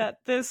that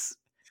this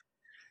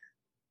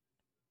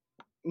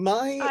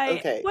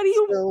Okay, what do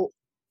you so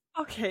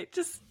okay,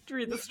 just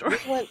read the we story.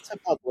 went to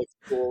public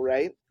school,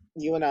 right?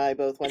 You and I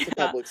both went to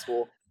Yeah. public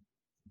school.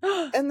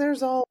 And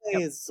there's Yep.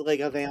 always like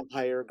a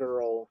vampire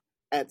girl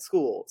at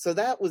school. So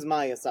that was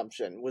my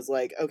assumption. Was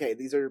like, okay,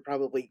 these are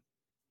probably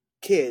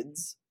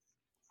kids.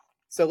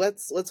 So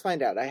let's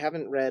find out. I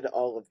haven't read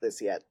all of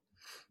this yet.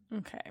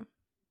 Okay.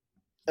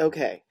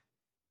 Okay.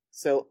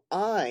 So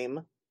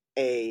I'm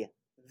a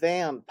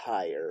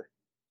vampire,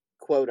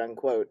 quote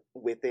unquote,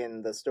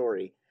 within the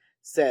story,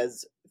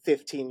 says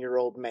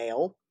 15-year-old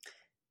male.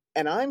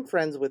 And I'm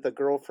friends with a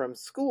girl from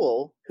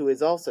school who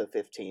is also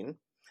 15.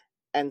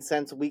 And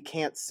since we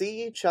can't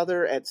see each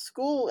other at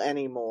school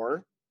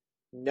anymore,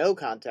 no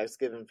context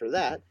given for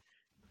that,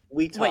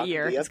 we What talk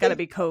year? via It's got to Facebook.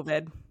 be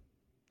COVID.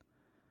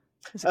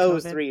 Is it Oh, it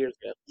was COVID? 3 years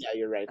ago. Yeah,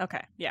 you're right.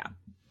 Okay. Yeah.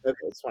 Okay,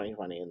 it's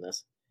 2020 in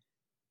this.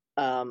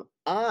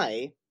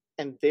 I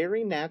am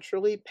very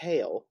naturally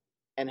pale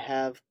and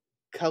have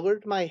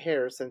colored my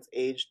hair since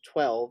age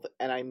 12,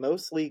 and I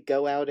mostly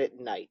go out at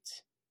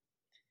night.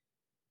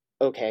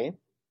 Okay.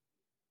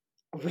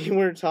 We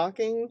were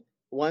talking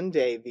one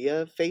day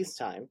via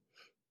FaceTime,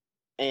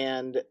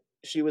 and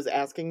she was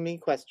asking me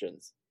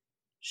questions.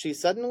 She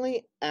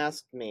suddenly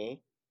asked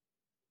me,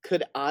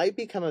 could I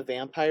become a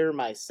vampire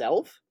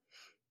myself?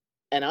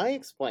 And I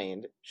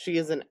explained she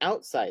is an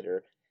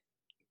outsider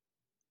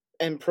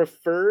and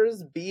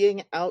prefers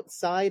being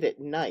outside at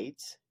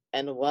night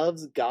and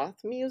loves goth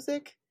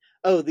music.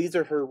 Oh, these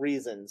are her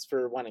reasons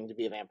for wanting to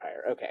be a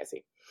vampire. Okay, I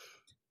see.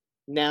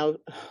 Now,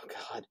 oh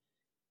god.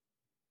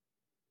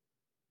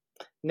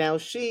 Now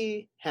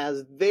she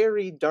has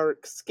very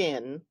dark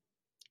skin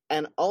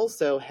and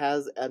also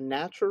has a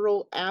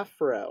natural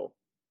afro.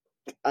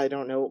 I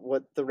don't know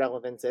what the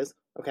relevance is.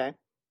 Okay.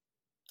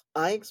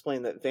 I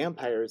explained that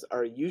vampires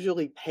are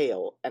usually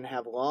pale and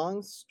have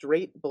long,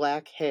 straight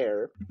black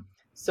hair,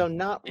 so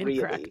not really.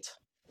 Incorrect.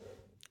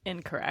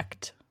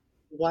 Incorrect.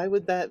 Why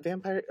would that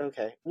vampire?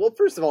 Okay. Well,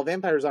 first of all,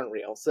 vampires aren't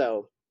real,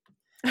 so.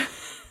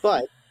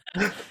 But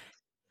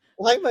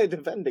why am I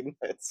defending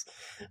this?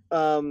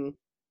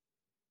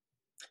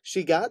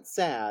 She got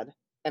sad,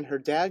 and her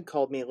dad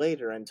called me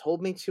later and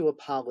told me to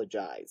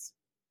apologize.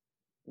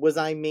 Was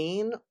I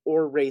mean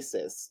or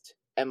racist?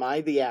 Am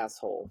I the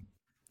asshole?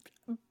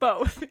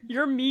 Both.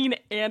 You're mean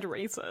and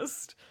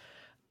racist.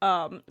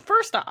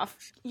 First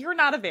off, you're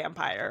not a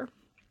vampire.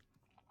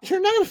 You're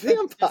not a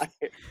vampire.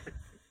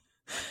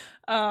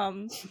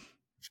 Um,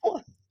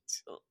 What?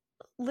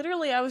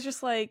 literally, I was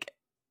just like,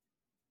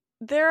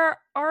 there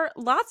are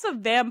lots of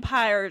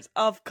vampires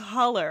of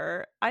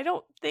color. I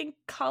don't think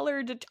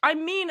color. I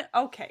mean,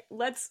 okay,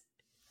 let's.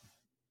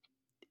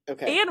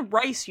 Okay. Anne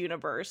Rice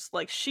universe,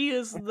 like she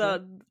is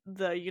the I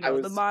the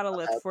was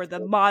monolith about for to the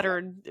say,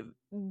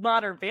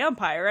 modern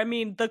vampire. I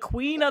mean, the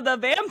queen of the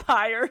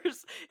vampires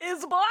is yeah,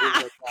 is a black.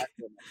 black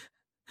woman.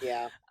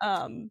 Yeah.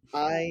 Um,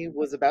 I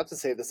was about to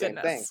say the same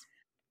thing. goodness.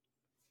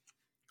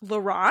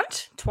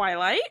 Laurent,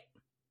 Twilight,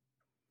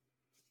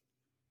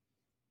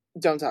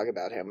 Don't talk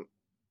about him.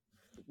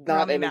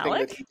 Not Rami anything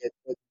that Malek. he did.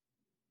 But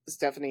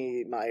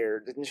Stephanie Meyer,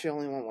 didn't she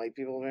only want white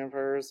people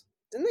vampires?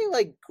 Didn't they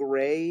like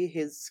gray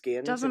his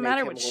skin to Doesn't make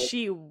matter him what look?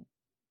 she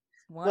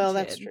Well,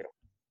 that's wanted true.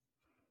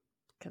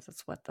 because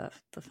it's what the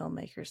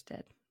filmmakers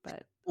did.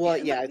 But Well,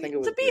 yeah, I think it to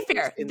was be just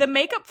fair, the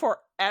makeup for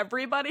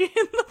everybody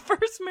in the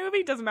first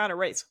movie doesn't matter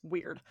race.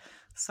 Weird.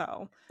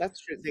 So that's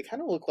true. They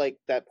kind of look like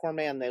that poor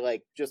man. They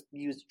like just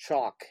used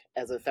chalk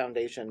as a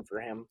foundation for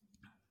him.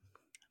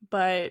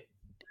 but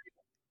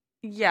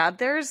yeah,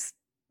 there's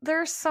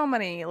so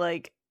many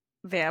like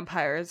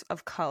vampires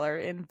of color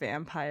in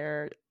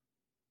vampire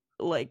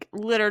like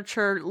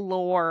literature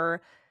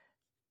lore.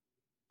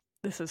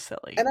 This is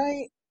silly. And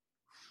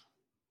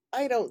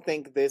I don't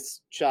think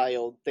this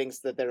child thinks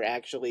that they're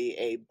actually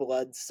a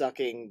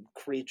blood-sucking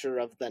creature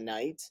of the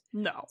night.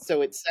 No.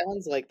 So it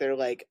sounds like they're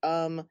like,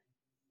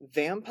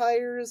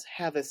 vampires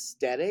have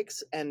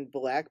aesthetics and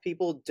black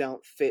people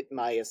don't fit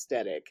my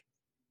aesthetic,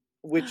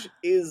 which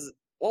is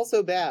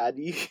also bad.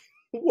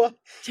 What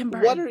Tim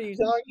what Burton. are you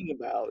talking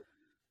about?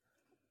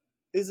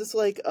 Is this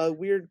like a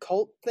weird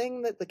cult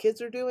thing that the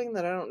kids are doing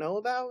that I don't know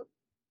about?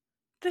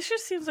 This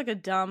just seems like a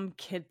dumb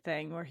kid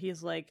thing where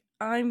he's like,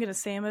 I'm gonna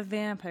say I'm a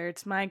vampire,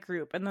 it's my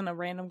group. And then a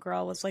random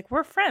girl was like,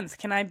 we're friends,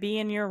 can I be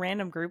in your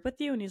random group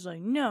with you? And he's like,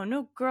 no,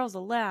 no girls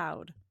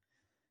allowed.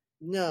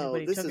 No,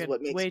 But he this took is it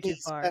what makes way me too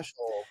far.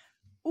 special.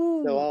 So,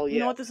 Ooh, oh you yeah,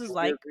 know what this for is a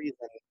weird like?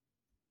 reason.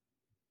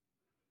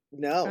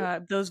 No. No, I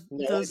don't.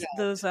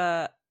 Those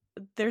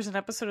there's an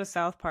episode of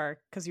South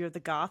Park because you have the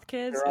goth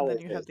kids There and then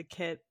always you have is. the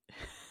kid.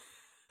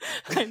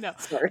 I know.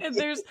 Sorry. And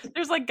there's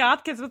like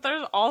goth kids, but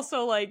there's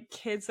also like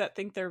kids that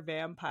think they're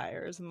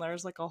vampires, and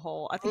there's like a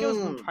whole. I think it was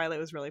when Mm, Twilight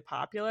was really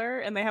popular,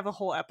 and they have a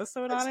whole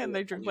episode I've on it, seen and the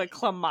they drink like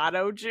funny.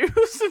 clamato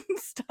juice and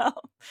stuff.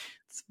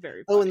 It's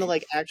very Oh, and the funny.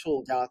 like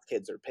actual goth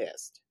kids are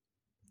pissed.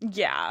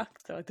 Yeah,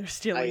 so like they're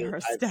stealing her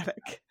I've seen that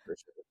aesthetic. for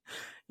sure.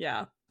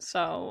 Yeah.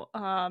 So,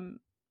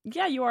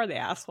 yeah, you are the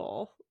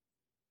asshole,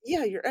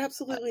 Yeah, you're but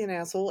absolutely an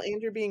asshole,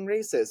 and you're being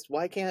racist.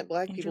 Why can't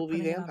black and you're people be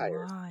putting it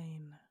vampires?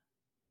 online.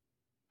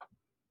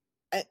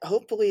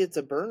 Hopefully, it's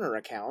a burner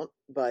account,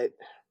 but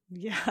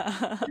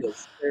Yeah. it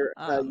is. Their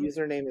um.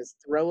 username is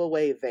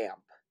throwaway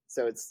vamp,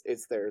 so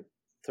it's their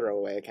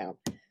throwaway account.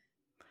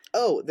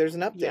 Oh, there's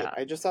an update. Yeah.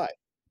 I just saw it.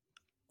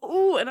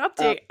 Ooh, an Um,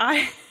 update.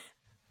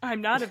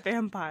 I'm not a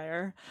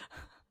vampire.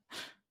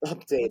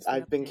 update. What's the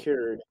I've been update?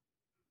 cured.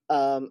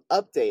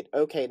 Update.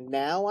 Okay,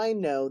 now I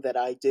know that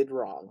I did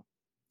wrong.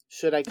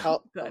 Should I Oh,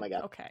 call? Oh good. my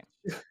god. Okay.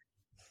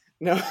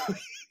 No.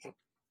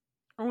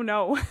 Oh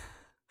no.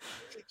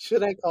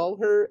 Should I call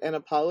her and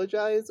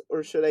apologize,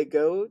 or should I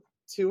go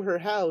to her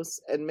house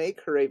and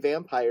make her a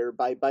vampire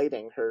by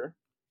biting her?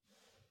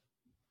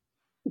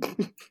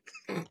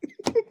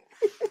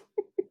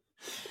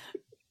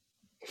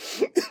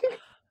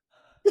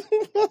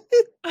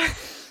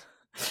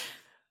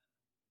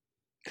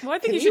 Well, I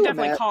think Can you should you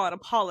definitely imagine? call and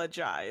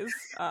apologize.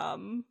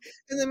 And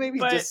then maybe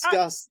But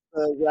discuss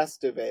the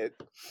rest of it.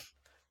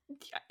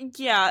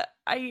 yeah,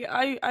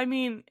 I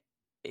mean,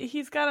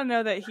 he's got to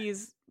know that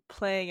he's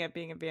playing at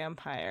being a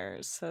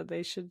vampire, so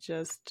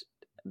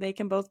they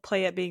can both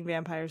play at being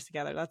vampires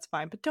together. That's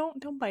fine, but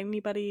don't bite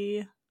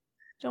anybody.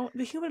 Don't.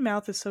 The human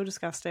mouth is so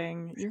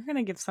disgusting. You're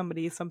gonna give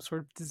somebody some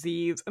sort of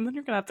disease, and then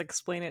you're gonna have to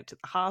explain it to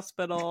the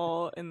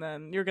hospital, and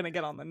then you're gonna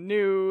get on the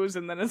news,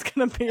 and then it's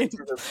gonna be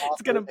Answer her it's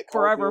offer gonna that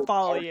called forever you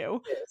follow already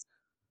you. pissed.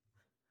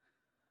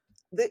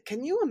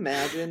 Can you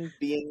imagine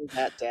being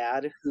that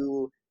dad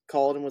who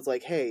called and was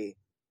like, "Hey,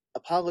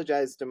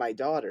 apologize to my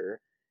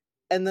daughter,"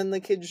 and then the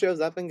kid shows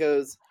up and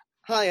goes,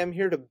 "Hi, I'm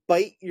here to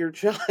bite your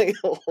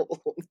child."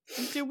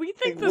 Do we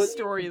Like, think the what do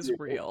story you is do?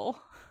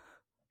 real,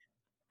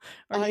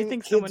 or do you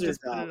think Kids someone are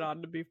just put it dumb.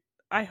 on to be?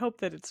 I hope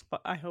that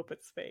I hope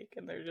it's fake,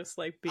 and they're just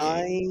like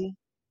being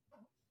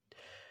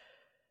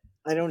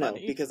I I don't know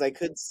funny. because I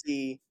could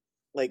see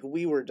like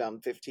we were dumb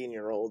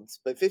 15-year-olds,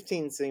 but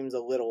 15 seems a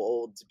little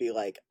old to be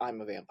like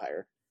I'm a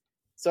vampire.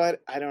 So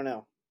I don't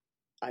know.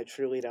 I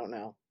truly don't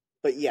know.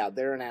 But yeah,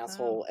 they're an Um,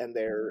 asshole and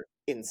they're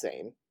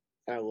insane.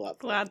 And I love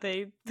them. Glad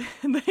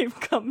they've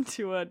come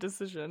to a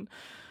decision.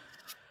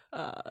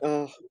 Uh,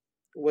 Oh,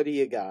 what do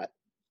you got?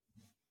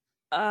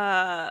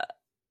 uh,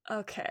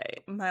 okay.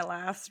 My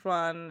last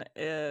one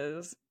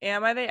is: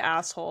 am I the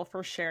asshole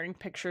for sharing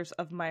pictures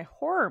of my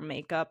horror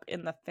makeup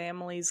in the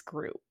family's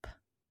group?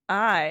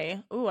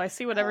 I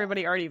see what Uh,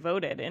 everybody already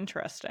voted.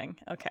 Interesting.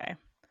 Okay.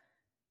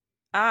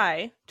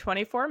 I,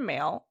 24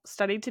 male,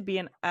 studied to be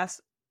an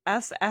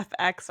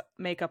SFX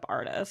makeup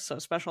artist, so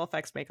special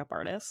effects makeup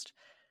artist.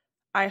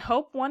 I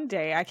hope one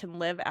day I can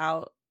live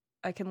out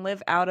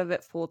of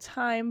it full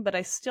time, but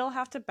I still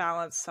have to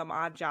balance some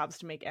odd jobs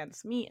to make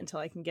ends meet until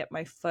I can get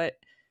my foot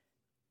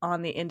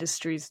on the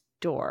industry's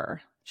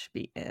door. Should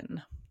be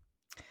in.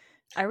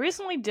 I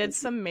recently did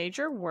some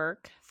major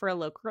work for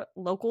a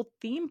local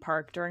theme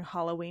park during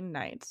Halloween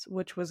nights,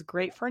 which was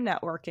great for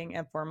networking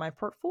and for my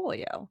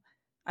portfolio.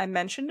 I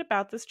mentioned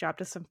about this job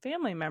to some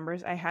family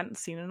members I hadn't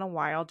seen in a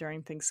while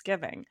during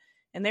Thanksgiving,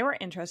 and they were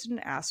interested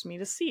and asked me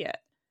to see it.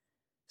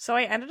 So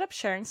I ended up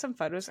sharing some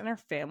photos in our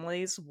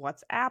family's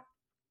WhatsApp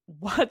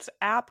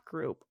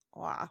group.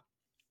 Blah.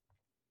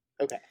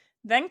 okay.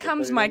 Then We'll put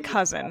comes it my in the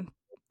group chat. cousin,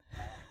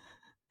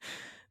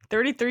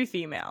 33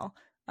 female.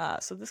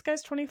 So this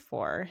guy's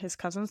 24, his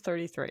cousin's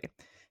 33.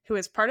 who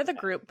is part of the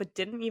group but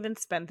didn't even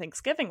spend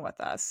Thanksgiving with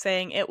us,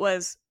 saying it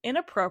was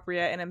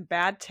inappropriate and in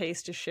bad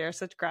taste to share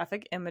such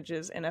graphic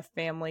images in a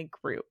family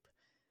group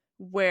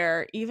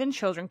where even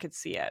children could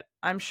see it.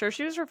 I'm sure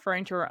she was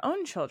referring to her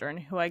own children,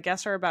 who I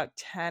guess are about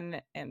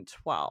 10 and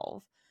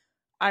 12.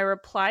 I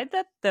replied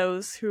that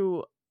those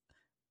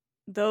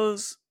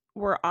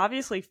were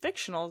obviously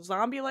fictional,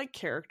 zombie-like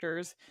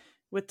characters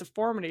with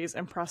deformities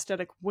and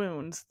prosthetic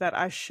wounds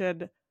that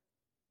should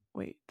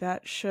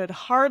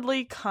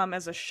hardly come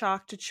as a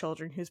shock to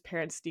children whose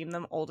parents deem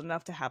them old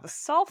enough to have a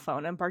cell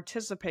phone and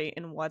participate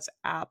in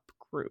WhatsApp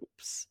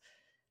groups.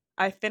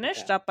 I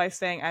finished up by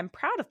saying I'm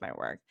proud of my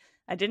work.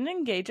 I didn't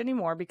engage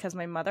anymore because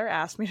my mother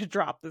asked me to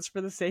drop this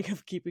for the sake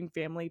of keeping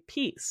family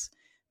peace.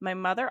 My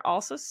mother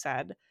also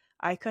said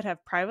I could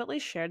have privately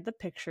shared the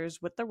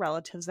pictures with the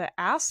relatives that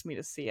asked me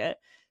to see it,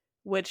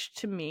 which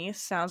to me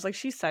sounds like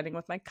she's siding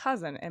with my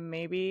cousin, and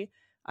maybe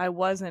I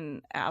was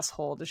an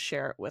asshole to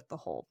share it with the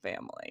whole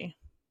family.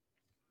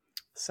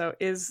 So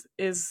is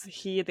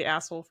he the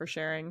asshole for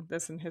sharing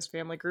this in his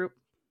family group?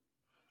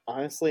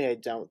 Honestly, I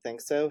don't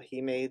think so.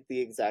 He made the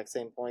exact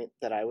same point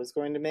that I was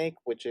going to make,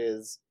 which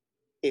is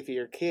if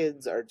your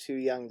kids are too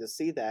young to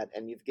see that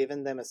and you've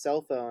given them a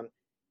cell phone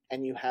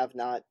and you have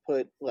not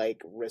put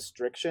like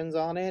restrictions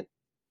on it,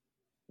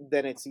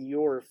 then it's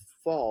your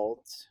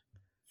fault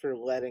for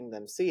letting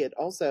them see it.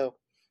 Also,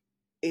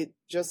 it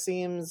just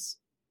seems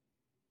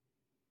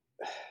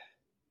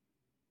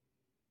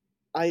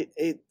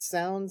it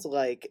sounds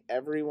like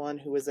everyone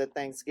who was at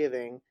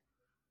Thanksgiving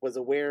was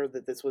aware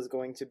that this was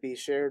going to be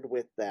shared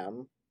with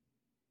them.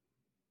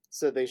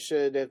 So they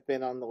should have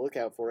been on the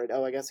lookout for it.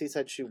 Oh, I guess he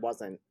said she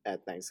wasn't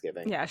at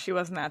Thanksgiving. Yeah, she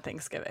wasn't at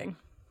Thanksgiving.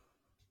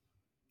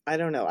 I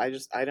don't know.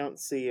 I don't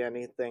see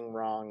anything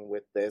wrong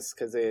with this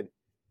because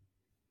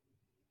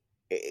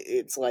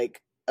it's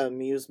like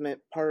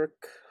amusement park,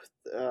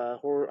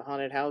 horror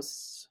haunted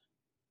house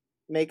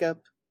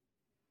makeup.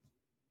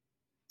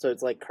 So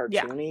it's like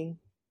Yeah. cartoony.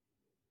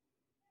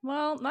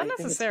 Well, not I think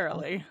it's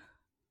necessarily.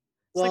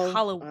 It's like well,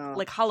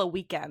 Hollow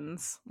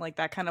Weekends, like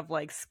that kind of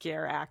like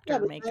scare yeah, actor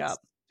but that's makeup.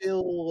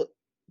 still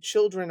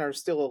children are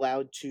still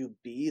allowed to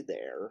be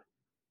there,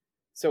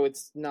 so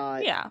it's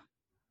not. Yeah.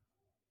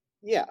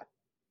 Yeah,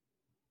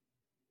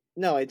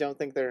 no, I don't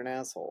think they're an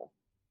asshole.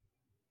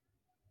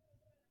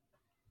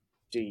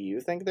 Do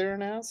you think they're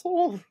an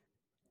asshole?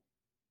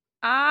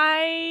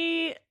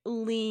 I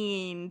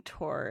lean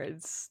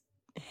towards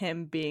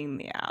him being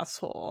the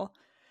asshole.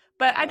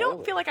 But I don't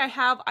Oh, feel like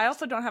I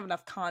also don't have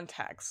enough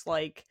context.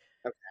 Like,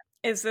 okay.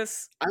 is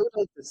this I would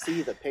like to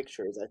see the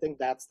pictures. I think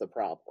that's the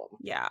problem.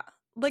 yeah.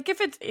 Like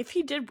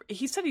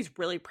he said he's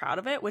really proud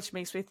of it, which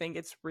makes me think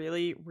it's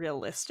really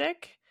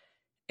realistic.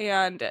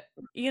 And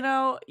you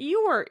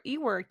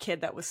were a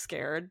kid that was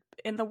scared,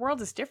 and the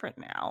world is different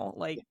now.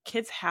 Like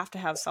kids have to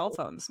have cell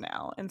phones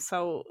now. And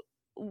so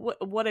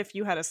what if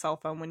you had a cell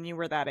phone when you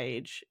were that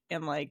age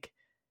and like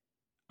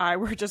I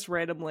were just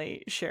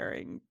randomly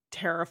sharing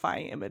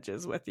terrifying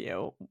images with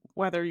you,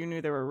 whether you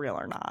knew they were real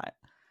or not?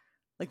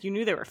 Like you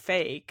knew they were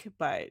fake,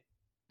 but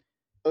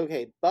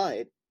Okay,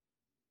 but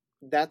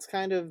that's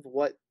kind of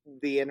what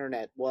the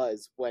internet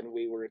was when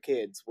we were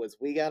kids. Was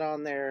we got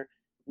on there,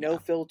 no yeah.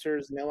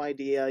 filters, no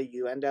idea.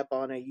 You end up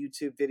on a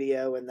YouTube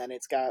video, and then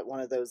it's got one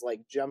of those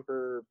like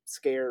jumper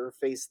scare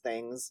face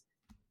things.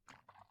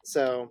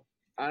 So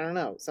I don't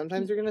know.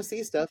 Sometimes you're gonna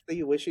see stuff that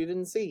you wish you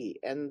didn't see,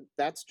 and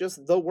that's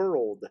just the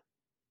world.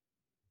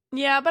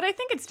 Yeah, but I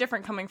think it's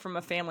different coming from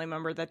a family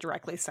member that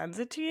directly sends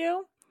it to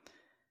you.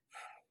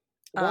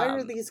 Why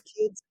are these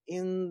kids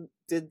in?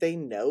 Did they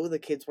know the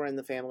kids were in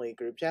the family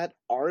group chat?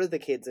 Are the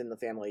kids in the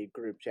family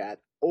group chat?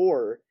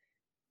 Or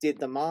did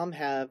the mom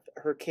have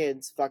her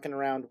kids fucking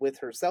around with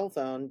her cell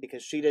phone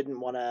because she didn't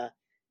want to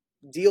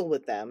deal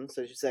with them?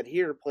 So she said,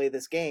 "Here, play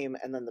this game,"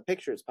 and then the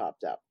pictures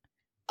popped up.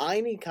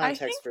 I need I context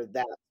think for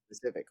that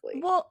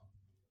specifically.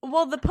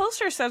 well, the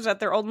poster says that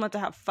they're old enough to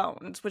have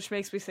phones, which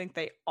makes me think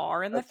they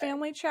are in the Okay.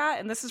 family chat,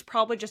 and this is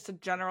probably just a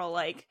general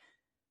like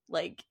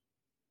like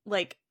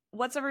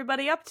what's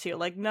everybody up to?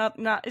 Like not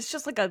it's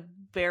just like a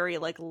very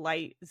like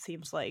light, it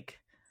seems like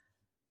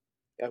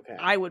Okay.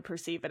 I would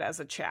perceive it as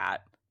a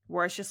chat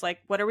where it's just like,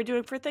 what are we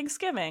doing for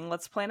Thanksgiving?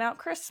 Let's plan out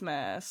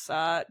Christmas.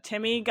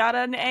 Timmy got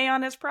an A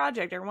on his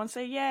project. Everyone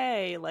say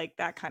yay, like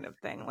that kind of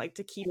thing. Like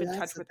to keep Well, in that's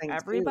touch the with thing too.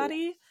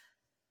 everybody.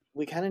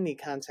 We kind of need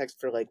context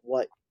for like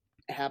what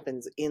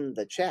happens in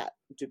the chat.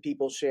 Do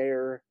people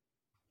share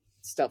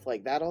stuff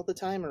like that all the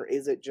time, or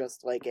is it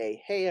just like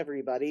a hey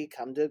everybody,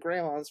 come to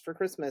grandma's for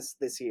Christmas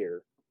this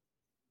year?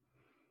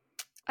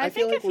 I I feel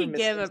think like if we're he gave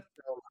missing a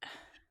so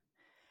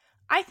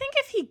I think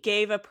if he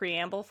gave a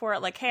preamble for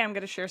it, like, hey, I'm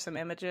going to share some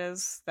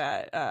images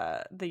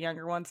that the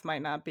younger ones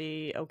might not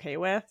be okay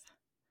with.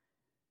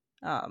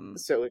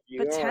 so if But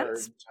you are,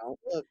 don't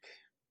look.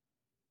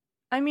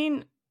 I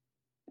mean,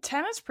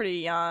 10 is pretty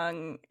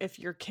young if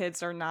your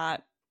kids are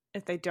not,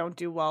 if they don't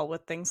do well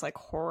with things like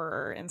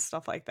horror and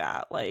stuff like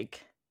that.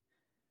 Like,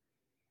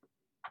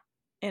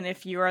 and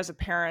if you're as a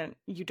parent,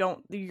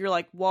 you're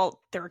like,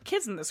 well, there are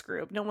kids in this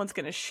group. No one's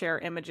going to share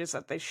images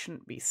that they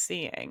shouldn't be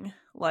seeing.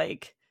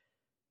 Like,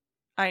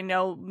 I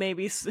know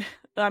maybe,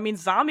 I mean,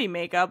 zombie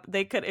makeup,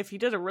 they could, if you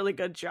did a really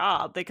good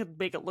job, they could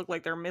make it look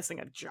like they're missing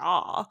a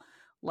jaw.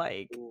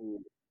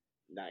 Ooh,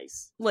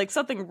 nice. Like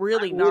something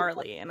I really would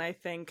gnarly. And I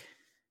think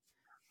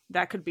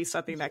that could be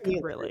something that be could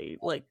in the group. really,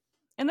 like,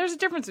 and there's a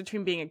difference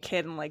between being a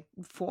kid and like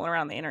fooling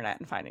around the internet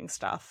and finding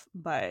stuff.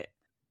 But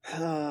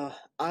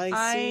I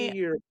see I,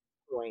 your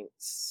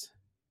points.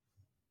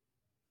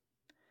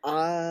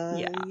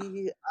 yeah.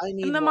 I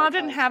And need the more mom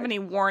didn't have context. any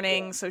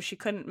warning, so she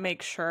couldn't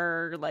make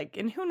sure, like,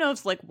 and who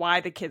knows, like, why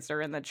the kids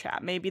are in the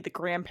chat. Maybe the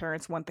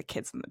grandparents want the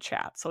kids in the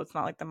chat, so it's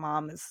not like the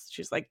mom is,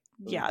 she's like,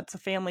 yeah, Mm. it's a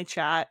family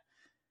chat.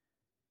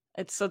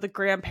 It's so the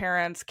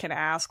grandparents can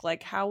ask,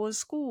 like, how was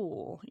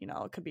school? You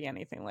know, it could be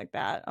anything like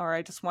that. Or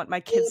I just want my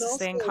Well, kids it to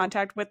stay in also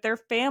contact with their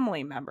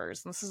family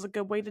members. And this is a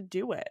good way to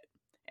do it.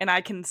 And I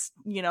can,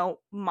 you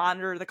know,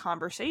 monitor the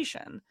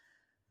conversation.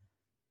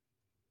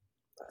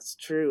 That's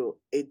true.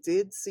 It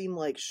did seem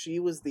like she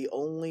was the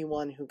only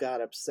one who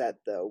got upset,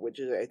 though, which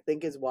is, I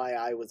think, is why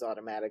I was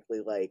automatically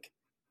like,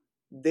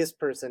 this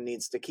person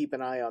needs to keep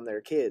an eye on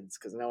their kids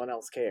because no one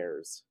else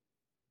cares.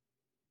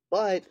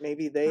 But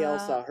maybe they all Uh,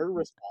 saw her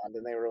respond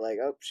and they were like,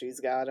 "Oh, she's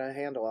got a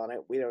handle on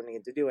it. We don't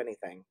need to do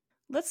anything."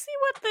 let's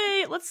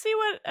see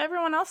what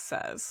everyone else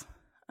says.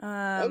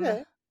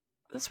 Okay.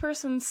 This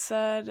person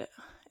said,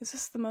 is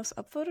this the most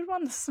upvoted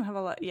one? This doesn't have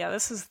a lot. Yeah,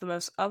 this is the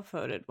most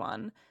upvoted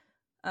one.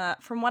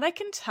 From what I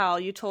can tell,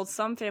 you told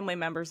some family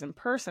members in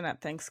person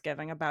at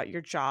Thanksgiving about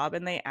your job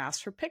and they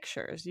asked for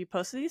pictures. You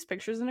posted these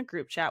pictures in a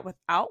group chat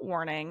without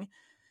warning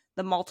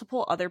the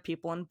multiple other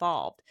people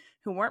involved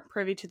who weren't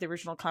privy to the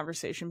original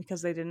conversation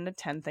because they didn't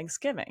attend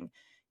Thanksgiving.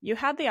 You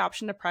had the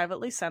option to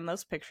privately send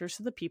those pictures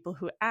to the people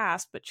who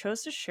asked, but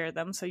chose to share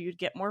them so you'd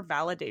get more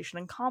validation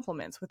and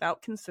compliments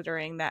without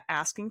considering that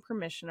asking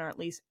permission or at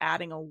least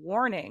adding a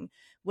warning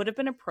would have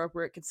been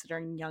appropriate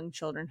considering young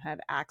children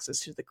had access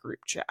to the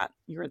group chat.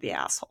 You're the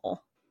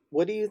asshole.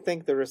 What do you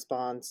think the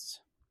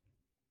response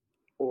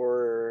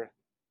or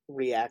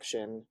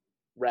reaction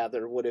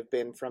rather would have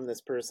been from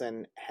this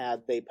person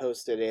had they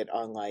posted it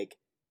on like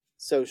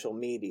social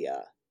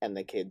media and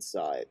the kids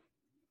saw it?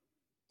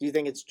 Do you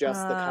think it's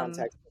just the Um,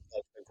 context of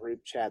like the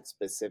group chat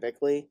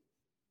specifically?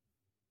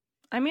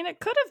 I mean, it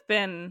could have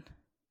been.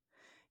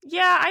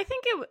 Yeah, I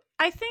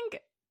think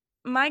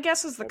my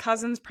guess is the Okay.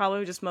 cousins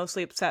probably just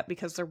mostly upset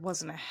because there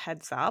wasn't a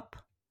heads up.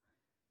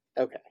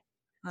 Okay.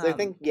 So I Um,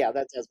 think, yeah,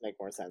 that does make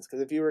more sense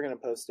because if you were going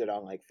to post it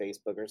on like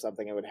Facebook or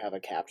something, it would have a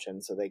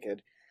caption so they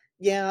could.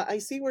 Yeah, I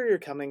see where you're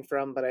coming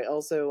from, but I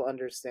also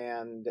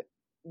understand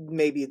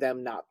maybe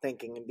them not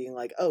thinking and being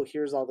like, "Oh,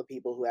 here's all the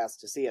people who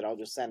asked to see it. I'll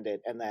just send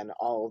it, and then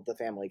all of the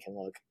family can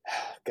look."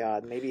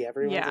 God, maybe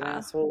everyone's an yeah.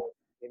 asshole.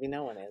 Maybe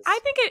no one is.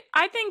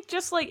 I think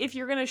just like if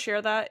you're gonna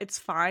share that, it's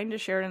fine to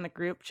share it in the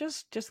group.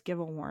 Just give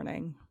a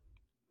warning.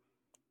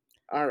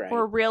 All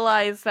Or right.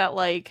 realize that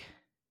like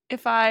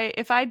if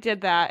I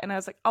did that and I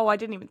was like, oh, I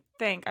didn't even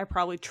think I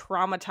probably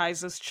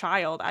traumatized this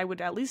child, I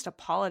would at least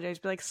apologize,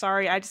 be like,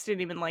 sorry, I just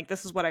didn't even like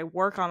this is what I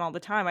work on all the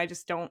time. I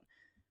just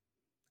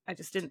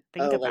didn't think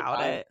Oh, like about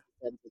I'm it.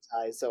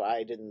 desensitized, so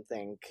I didn't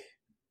think.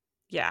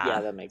 Yeah,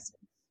 Yeah. that makes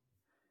sense.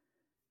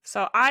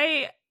 So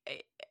I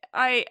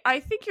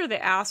think you're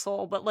the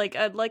asshole, but like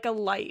a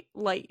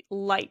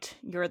light,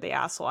 you're the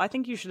asshole. I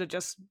think you should have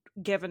just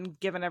given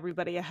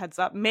everybody a heads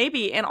up.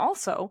 Maybe, and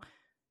also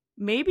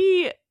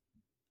maybe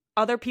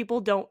other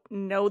people don't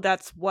know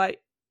that's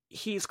what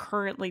he's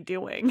currently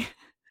doing.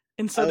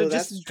 And so to Oh,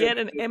 just that's true. get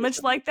an Maybe it was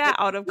image something like that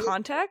out of totally.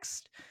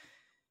 context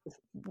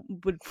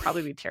would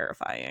probably be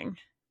terrifying.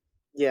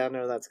 Yeah,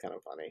 no, that's kind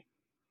of funny.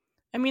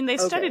 I mean, they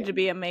studied Okay, to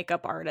be a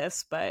makeup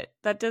artist, but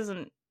that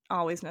doesn't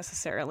always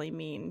necessarily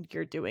mean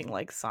you're doing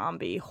like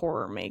zombie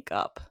horror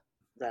makeup.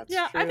 that's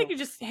Yeah, I think true. you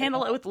just I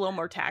handle don't. it with a little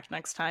more tact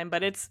next time,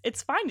 but it's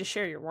fine to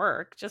share your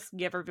work. Just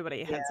give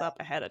everybody a Yeah, heads up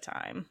ahead of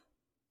time.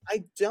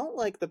 I don't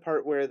like the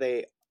part where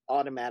they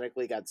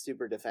automatically got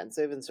super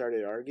defensive and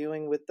started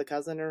arguing with the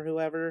cousin or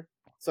whoever.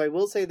 So I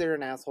will say they're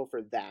an asshole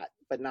for that,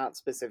 but not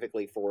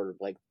specifically for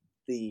like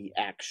the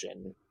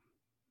action.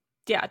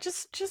 Yeah,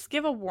 just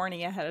give a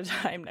warning ahead of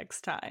time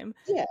next time.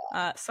 Yeah.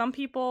 Some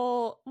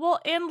people, well,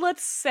 and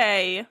let's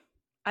say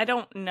I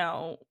don't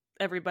know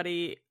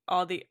everybody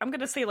all the I'm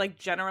going to say like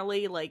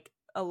generally like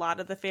a lot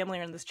of the family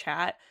are in this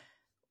chat.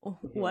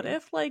 What Hmm.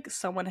 if like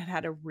someone had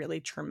had a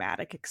really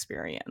traumatic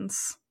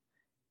experience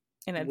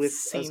and had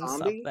With a seen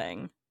zombie?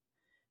 something?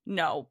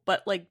 No,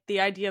 but like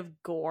the idea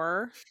of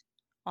gore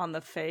on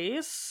the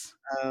face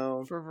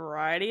Oh, for a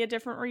variety of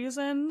different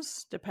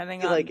reasons, I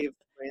depending feel like on if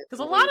because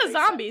a randomly lot of they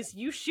sent. zombies,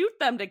 you shoot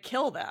them to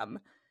kill them.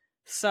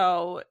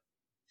 So,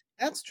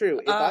 That's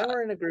true. If I uh,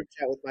 were in a group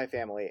chat with my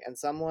family and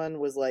someone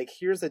was like,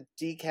 "Here's a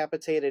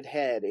decapitated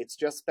head. It's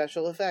just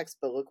special effects,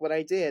 but look what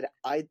I did,"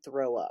 I'd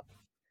throw up.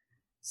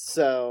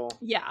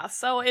 So yeah,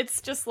 so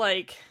it's just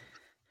like,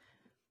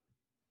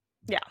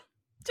 yeah,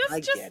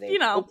 I just get it. you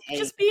know, Okay,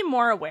 just be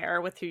more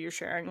aware with who you're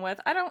sharing with.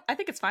 I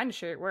think it's fine to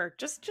share at work.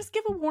 Just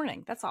give a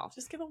warning. That's all.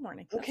 Just give a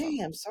warning. That's all. okay.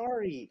 I'm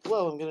sorry.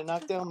 Whoa, I'm gonna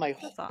knock That's down all. my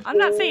That's all. I'm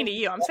not saying whole. to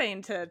you. I'm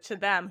saying to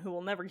them who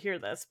will never hear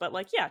this. But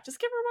like, yeah, just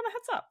give everyone a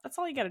heads up. That's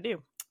all you got to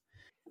do.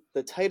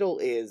 The title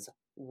is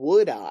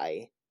Would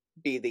I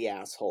Be the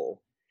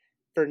Asshole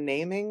for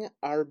Naming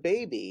Our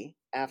Baby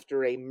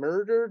After a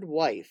Murdered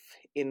Wife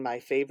in My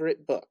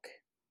Favorite Book?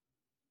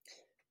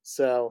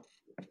 So,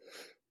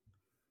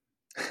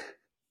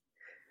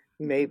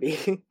 maybe.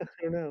 I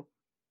don't know.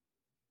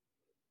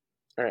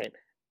 All right.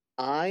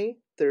 I,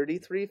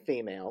 33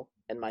 female,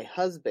 and my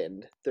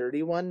husband,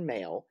 31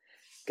 male,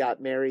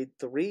 got married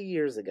 3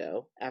 years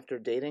ago after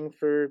dating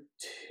for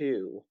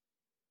 2.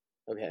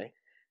 Okay.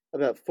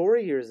 About 4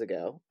 years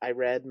ago, I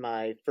read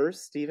my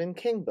first Stephen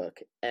King book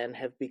and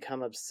have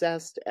become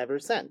obsessed ever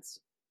since.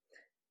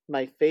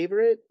 My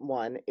favorite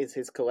one is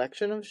his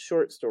collection of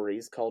short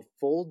stories called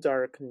Full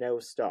Dark, No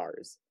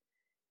Stars.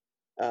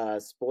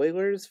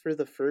 Spoilers for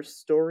the first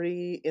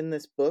story in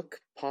this book,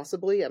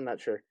 possibly? I'm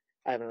not sure.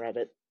 I haven't read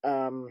it.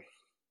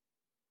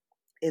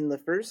 In the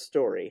first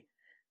story,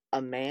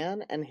 a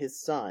man and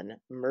his son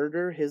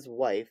murder his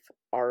wife,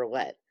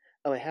 Arlette.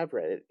 Oh, I have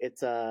read it.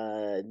 It's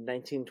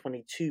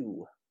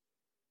 1922.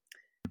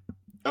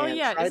 Oh And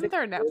yeah, try to isn't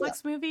there a clear it up.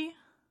 Netflix movie?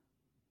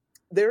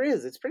 There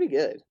is. It's pretty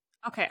good.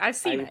 Okay, I've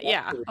seen I it. watched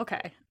Yeah. it.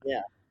 Okay.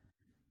 Yeah.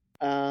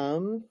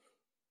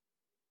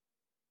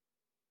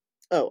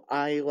 Oh,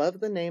 I loved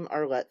the name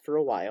Arlette for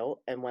a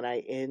while, and when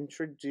I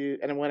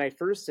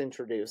first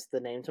introduced the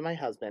name to my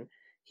husband,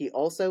 he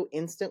also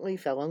instantly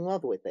fell in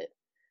love with it.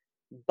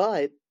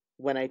 But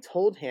when I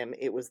told him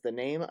it was the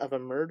name of a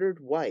murdered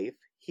wife,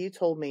 he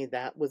told me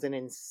that I was an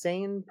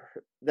insane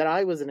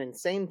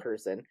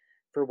person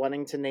for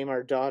wanting to name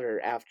our daughter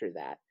after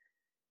that.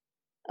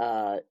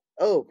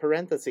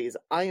 Parentheses,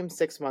 I am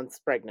 6 months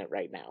pregnant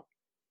right now.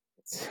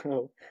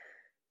 So,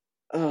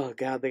 oh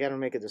god, they gotta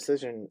make a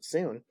decision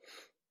soon.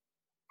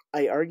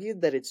 I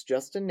argued that it's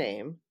just a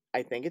name,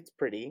 I think it's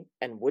pretty,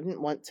 and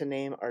wouldn't want to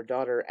name our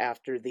daughter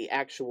after the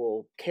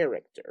actual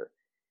character.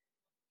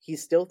 He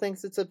still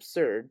thinks it's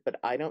absurd, but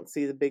I don't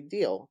see the big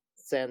deal,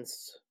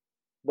 since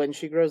when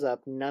she grows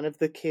up, none of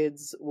the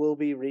kids will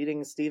be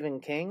reading Stephen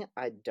King.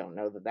 I don't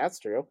know that that's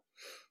true.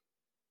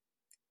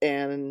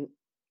 And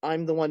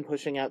I'm the one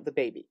pushing out the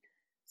baby.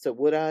 So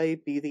would I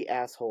be the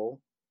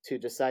asshole to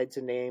decide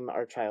to name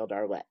our child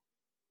Arlette?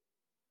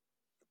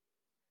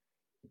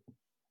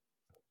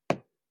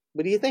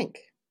 What do you think?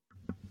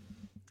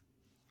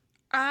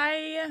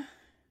 I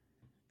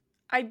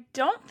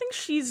don't think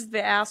she's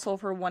the asshole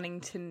for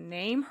wanting to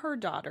name her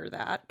daughter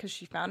that, because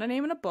she found a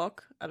name in a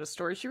book of a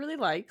story she really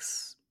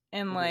likes,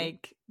 and Mm-hmm.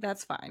 like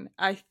that's fine.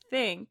 I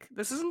think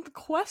this isn't the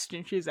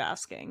question she's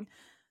asking,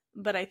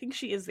 but I think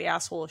she is the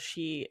asshole if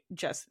she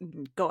just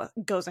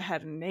goes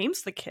ahead and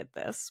names the kid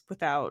this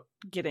without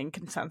getting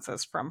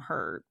consensus from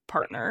her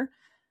partner.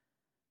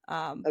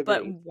 But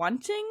Agreed.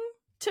 wanting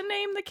to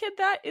name the kid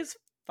that is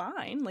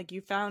fine. Like,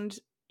 you found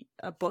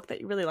a book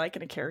that you really like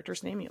and a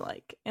character's name you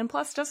like. And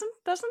plus, doesn't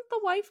the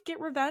wife get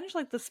revenge?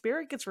 Like, the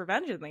spirit gets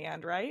revenge in the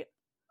end, right?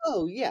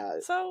 Oh yeah,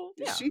 So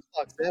yeah, she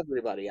fucks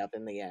everybody up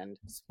in the end.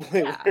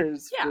 yeah,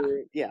 Spoilers yeah, for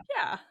yeah,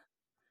 yeah.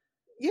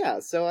 yeah.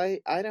 So I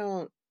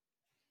don't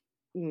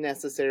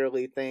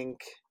necessarily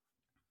think.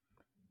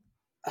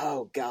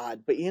 Oh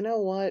God, but you know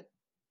what?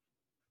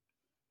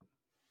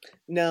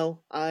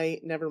 No, I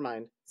never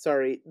mind.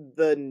 Sorry,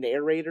 the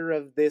narrator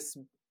of this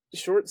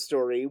short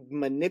story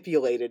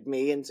manipulated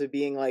me into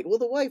being like, well,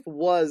 the wife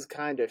was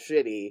kind of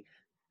shitty,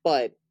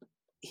 but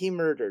he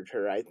murdered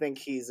her. I think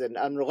he's an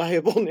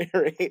unreliable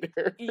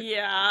narrator.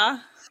 Yeah,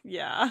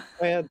 yeah.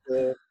 I had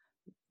to,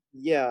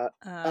 yeah.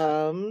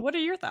 Um, What are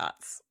your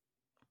thoughts?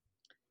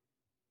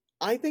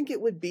 I think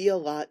it would be a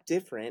lot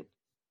different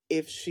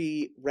if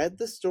she read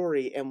the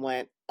story and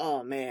went,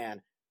 "Oh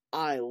man,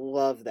 I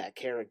love that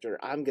character.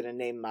 I'm going to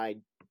name my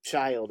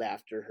child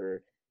after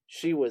her.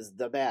 She was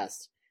the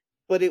best."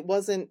 But it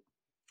wasn't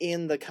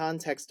in the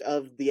context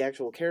of the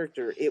actual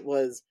character. It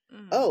was,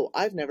 Mm. "Oh,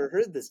 I've never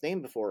heard this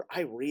name before.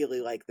 I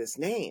really like this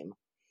name."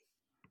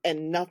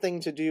 And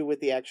nothing to do with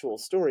the actual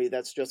story.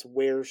 That's just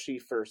where she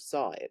first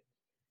saw it.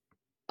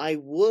 I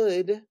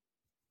would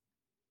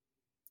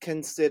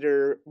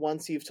consider,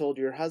 once you've told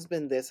your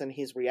husband this and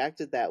he's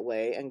reacted that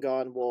way and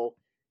gone, well,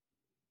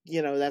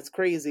 that's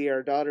crazy.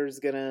 Our daughter's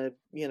gonna,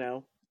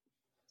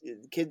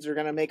 kids are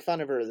gonna make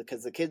fun of her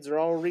because the kids are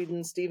all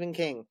reading Stephen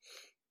King.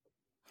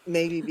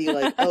 Maybe be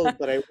like, oh,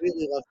 but I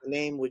really love the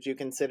name. Would you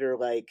consider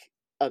like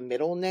a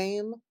middle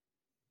name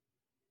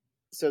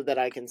so that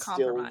I can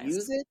still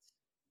use Compromise. it?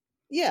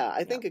 Yeah, I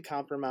Yep. think a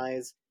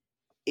compromise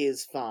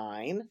is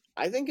fine.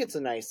 I think it's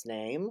a nice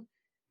name.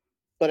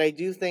 But I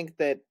do think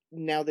that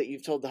now that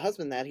you've told the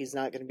husband that, he's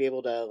not going to be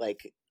able to,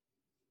 like,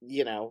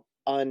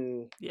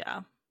 unconnect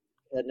Yeah.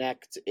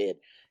 it.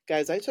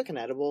 Guys, I took an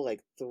edible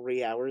like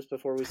 3 hours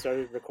before we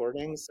started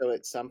recording, so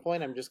at some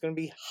point I'm just going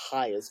to be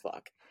high as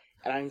fuck.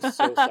 And I'm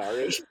so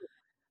sorry.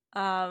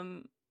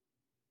 um.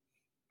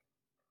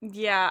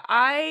 Yeah.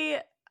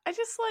 I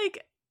just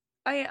like.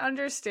 I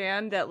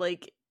understand that,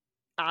 like,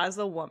 as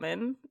a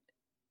woman,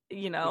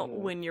 Hmm.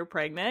 when you're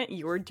pregnant,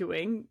 you're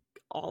doing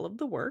all of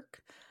the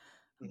work,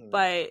 Hmm.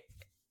 but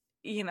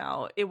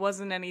it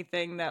wasn't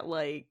anything that,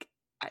 like,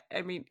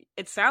 I mean,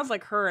 it sounds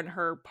like her and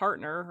her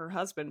partner, her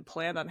husband,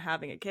 planned on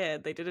having a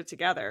kid. They did it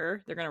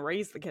together. They're going to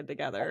raise the kid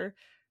together.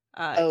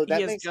 Oh, He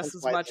that has makes just sense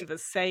as why I much think, of a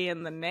say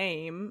in the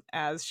name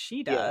as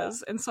she yeah,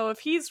 does. And so if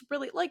he's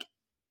really like,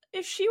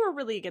 if she were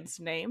really against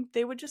the name,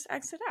 they would just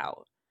exit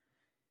out.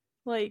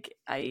 Like,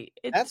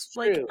 it's that's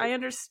like, true.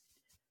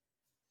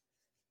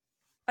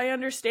 I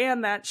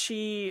understand that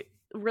she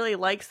really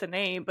likes the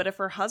name, but if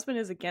her husband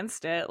is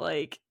against it,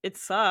 like, it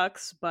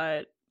sucks,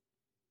 but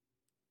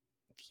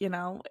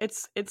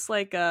it's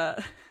like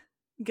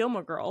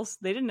Gilmore Girls.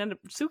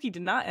 Suki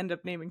did not end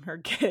up naming her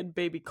kid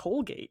Baby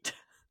Colgate.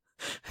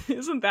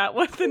 Isn't that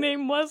what the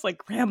name was? Like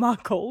Grandma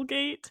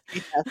Colgate?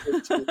 Yeah,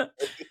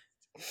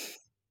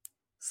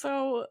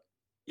 So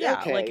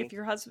yeah, like okay.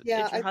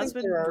 Yeah, if your I think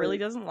there husband are. really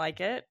doesn't like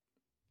it,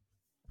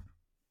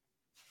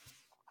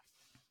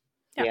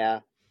 yeah.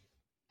 Yeah,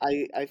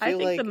 I I feel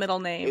think the like middle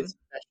name,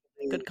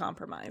 especially good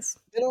compromise.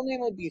 middle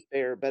name would be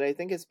fair, but I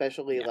think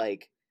especially Yeah.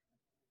 like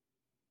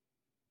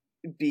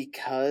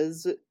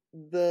because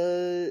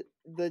the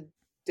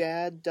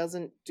dad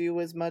doesn't do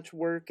as much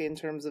work in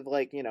terms of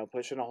like,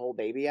 pushing a whole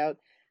baby out,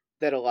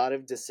 that a lot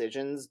of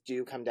decisions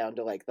do come down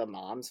to like the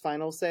mom's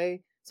final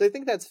say. So I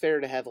think that's fair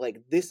to have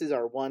like this is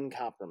our one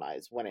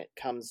compromise when it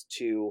comes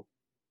to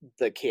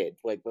the kid,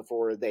 like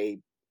before they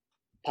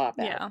pop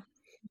out. Yeah.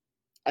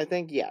 I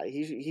think yeah,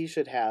 he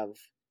should have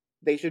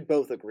they should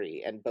both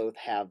agree and both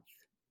have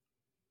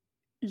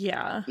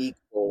Yeah.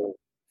 equal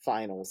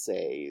final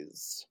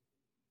says.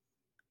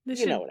 They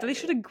You know should what I they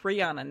should mean.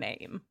 agree on a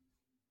name.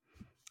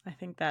 I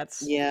think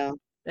Yeah,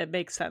 that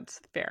makes sense.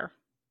 Fair.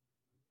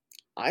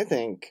 I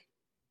think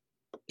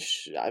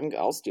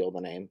I'll steal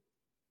the name.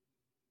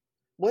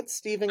 What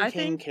Stephen I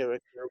King think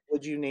character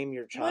would you name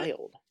your what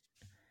child?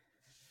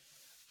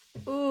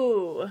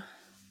 ooh,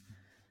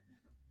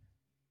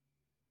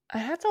 I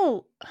had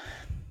to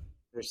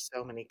There's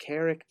so many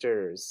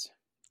characters.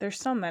 there's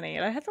so many,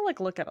 and I had to like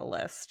look at a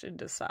list and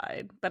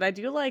decide. But I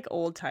do like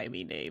old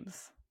timey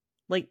names.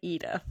 Like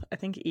Edith. I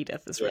think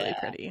Edith is really Yeah.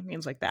 pretty.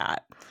 Names like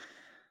that.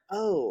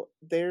 Oh,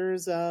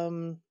 there's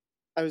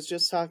I was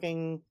just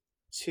talking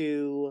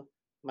to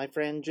my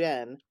friend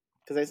Jen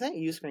because I sent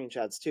you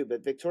screenshots too,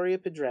 but Victoria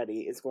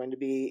Pedretti is going to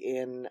be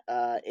in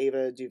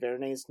Ava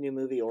DuVernay's new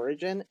movie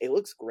Origin. It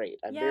looks great.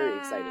 I'm very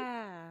excited.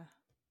 Yeah.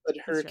 But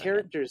her Looks really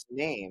good. character's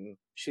name,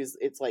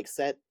 it's like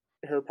set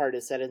her part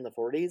is set in the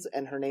 40s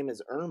and her name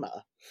is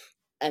Irma.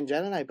 And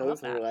Jen and I I love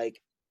both were that.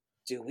 like,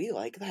 do we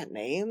like that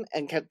name?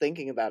 And kept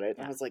thinking about it.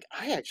 And I Yeah. was like,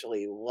 I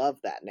actually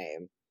love that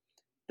name.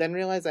 Then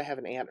realized I have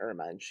an Aunt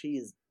Irma and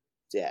she's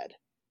dead.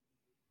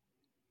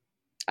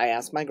 I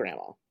asked my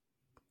grandma.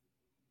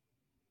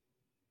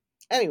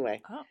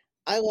 Anyway, Oh,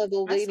 I love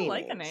old I still lady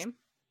like the names. name.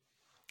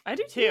 I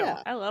do too.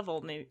 Yeah. I love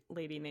old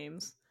lady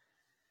names.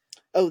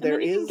 Oh, And there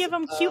then you can is give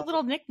them cute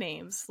little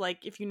nicknames.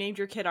 Like if you named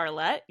your kid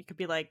Arlette, you could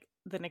be like,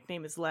 the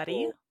nickname is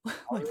Letty, oh,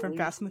 like from Harley.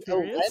 Fast and the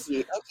Oh, Furious.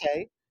 Letty.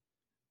 Okay.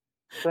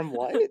 From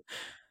what?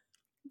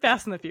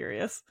 Fast and the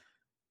Furious.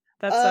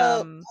 That's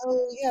Uh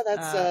oh yeah,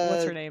 that's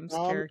what's her name's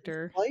Dom's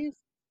character? wife,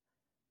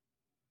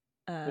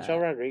 Michelle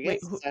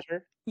Wait, Rodriguez. Is that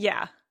her?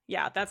 yeah,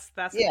 yeah, that's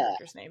the Yeah,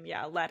 character's name.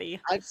 Yeah,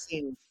 Letty. I've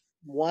seen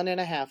one and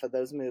a half of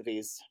those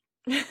movies.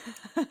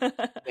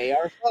 They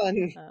are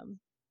fun. um,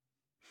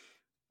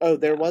 Oh,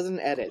 there yeah. was an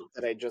edit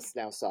that I just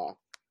now saw.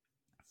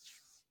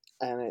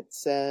 And it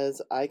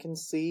says, I can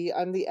see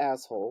I'm the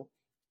asshole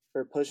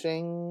for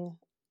pushing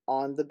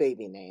on the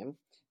baby name,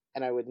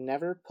 and I would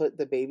never put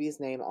the baby's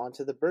name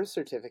onto the birth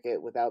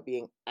certificate without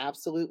being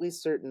absolutely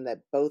certain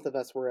that both of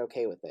us were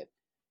okay with it.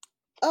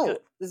 Good.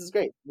 Oh, this is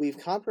great. We've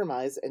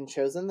compromised and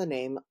chosen the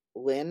name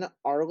Lynn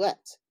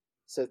Arlette.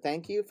 So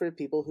thank you for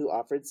people who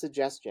offered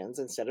suggestions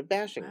instead of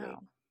bashing me.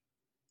 Wow,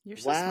 you're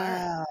so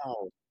smart.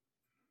 Wow.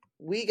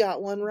 We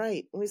got one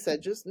right. We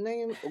said just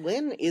name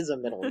Lynn is a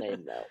middle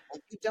name though.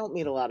 Like, you don't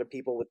meet a lot of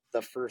people with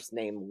the first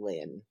name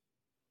Lynn.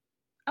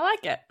 I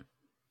like it.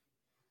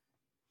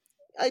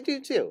 I do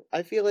too.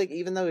 I feel like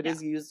even though it Yeah,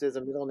 is used as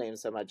a middle name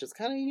so much, it's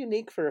kind of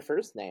unique for a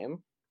first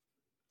name.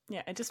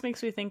 yeah. It just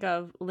makes me think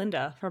of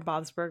Linda from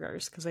Bob's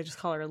Burgers because I just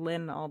call her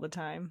Lynn all the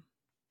time.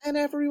 And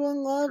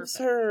everyone loves Perfect.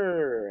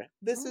 her.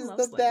 This Everyone is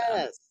the loves Linda.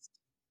 best.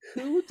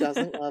 Who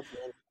doesn't love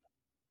Lynn?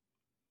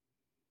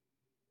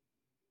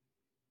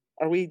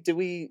 Are we did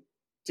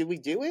we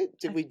do it?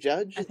 Did I, we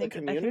judge I the think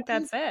community?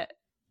 that's it.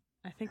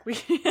 I think we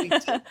We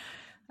did.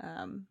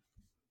 um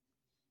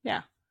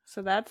yeah.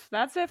 So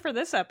that's it for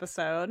this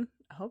episode.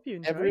 I hope you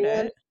enjoyed Everyone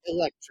it.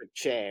 electric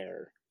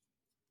chair.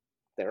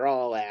 They're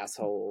all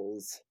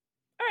assholes.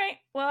 All right.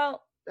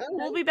 Well, All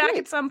we'll right, be back great.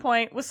 at some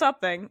point with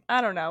something.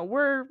 I don't know.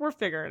 We're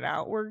figuring it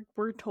out. We're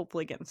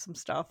hopefully getting some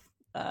stuff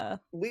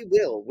We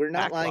will. We're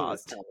not lying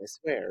this backlogged. time, I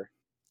swear.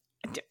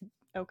 I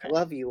Okay.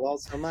 love you all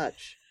so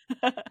much.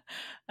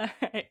 All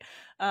right.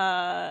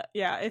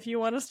 Yeah, if you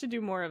want us to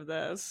do more of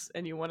this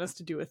and you want us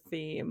to do a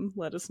theme,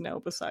 let us know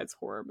besides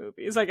horror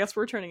movies. I guess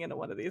we're turning into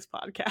one of these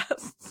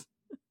podcasts.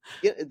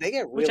 Yeah, they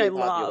get Which I really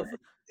popular. love.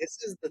 This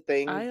is the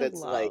thing I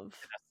that's like love.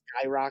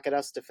 gonna skyrocket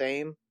us to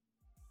fame.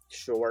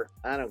 Sure,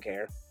 I don't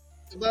care.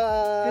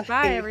 Bye.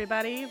 Goodbye,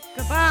 everybody.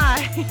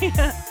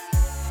 Goodbye.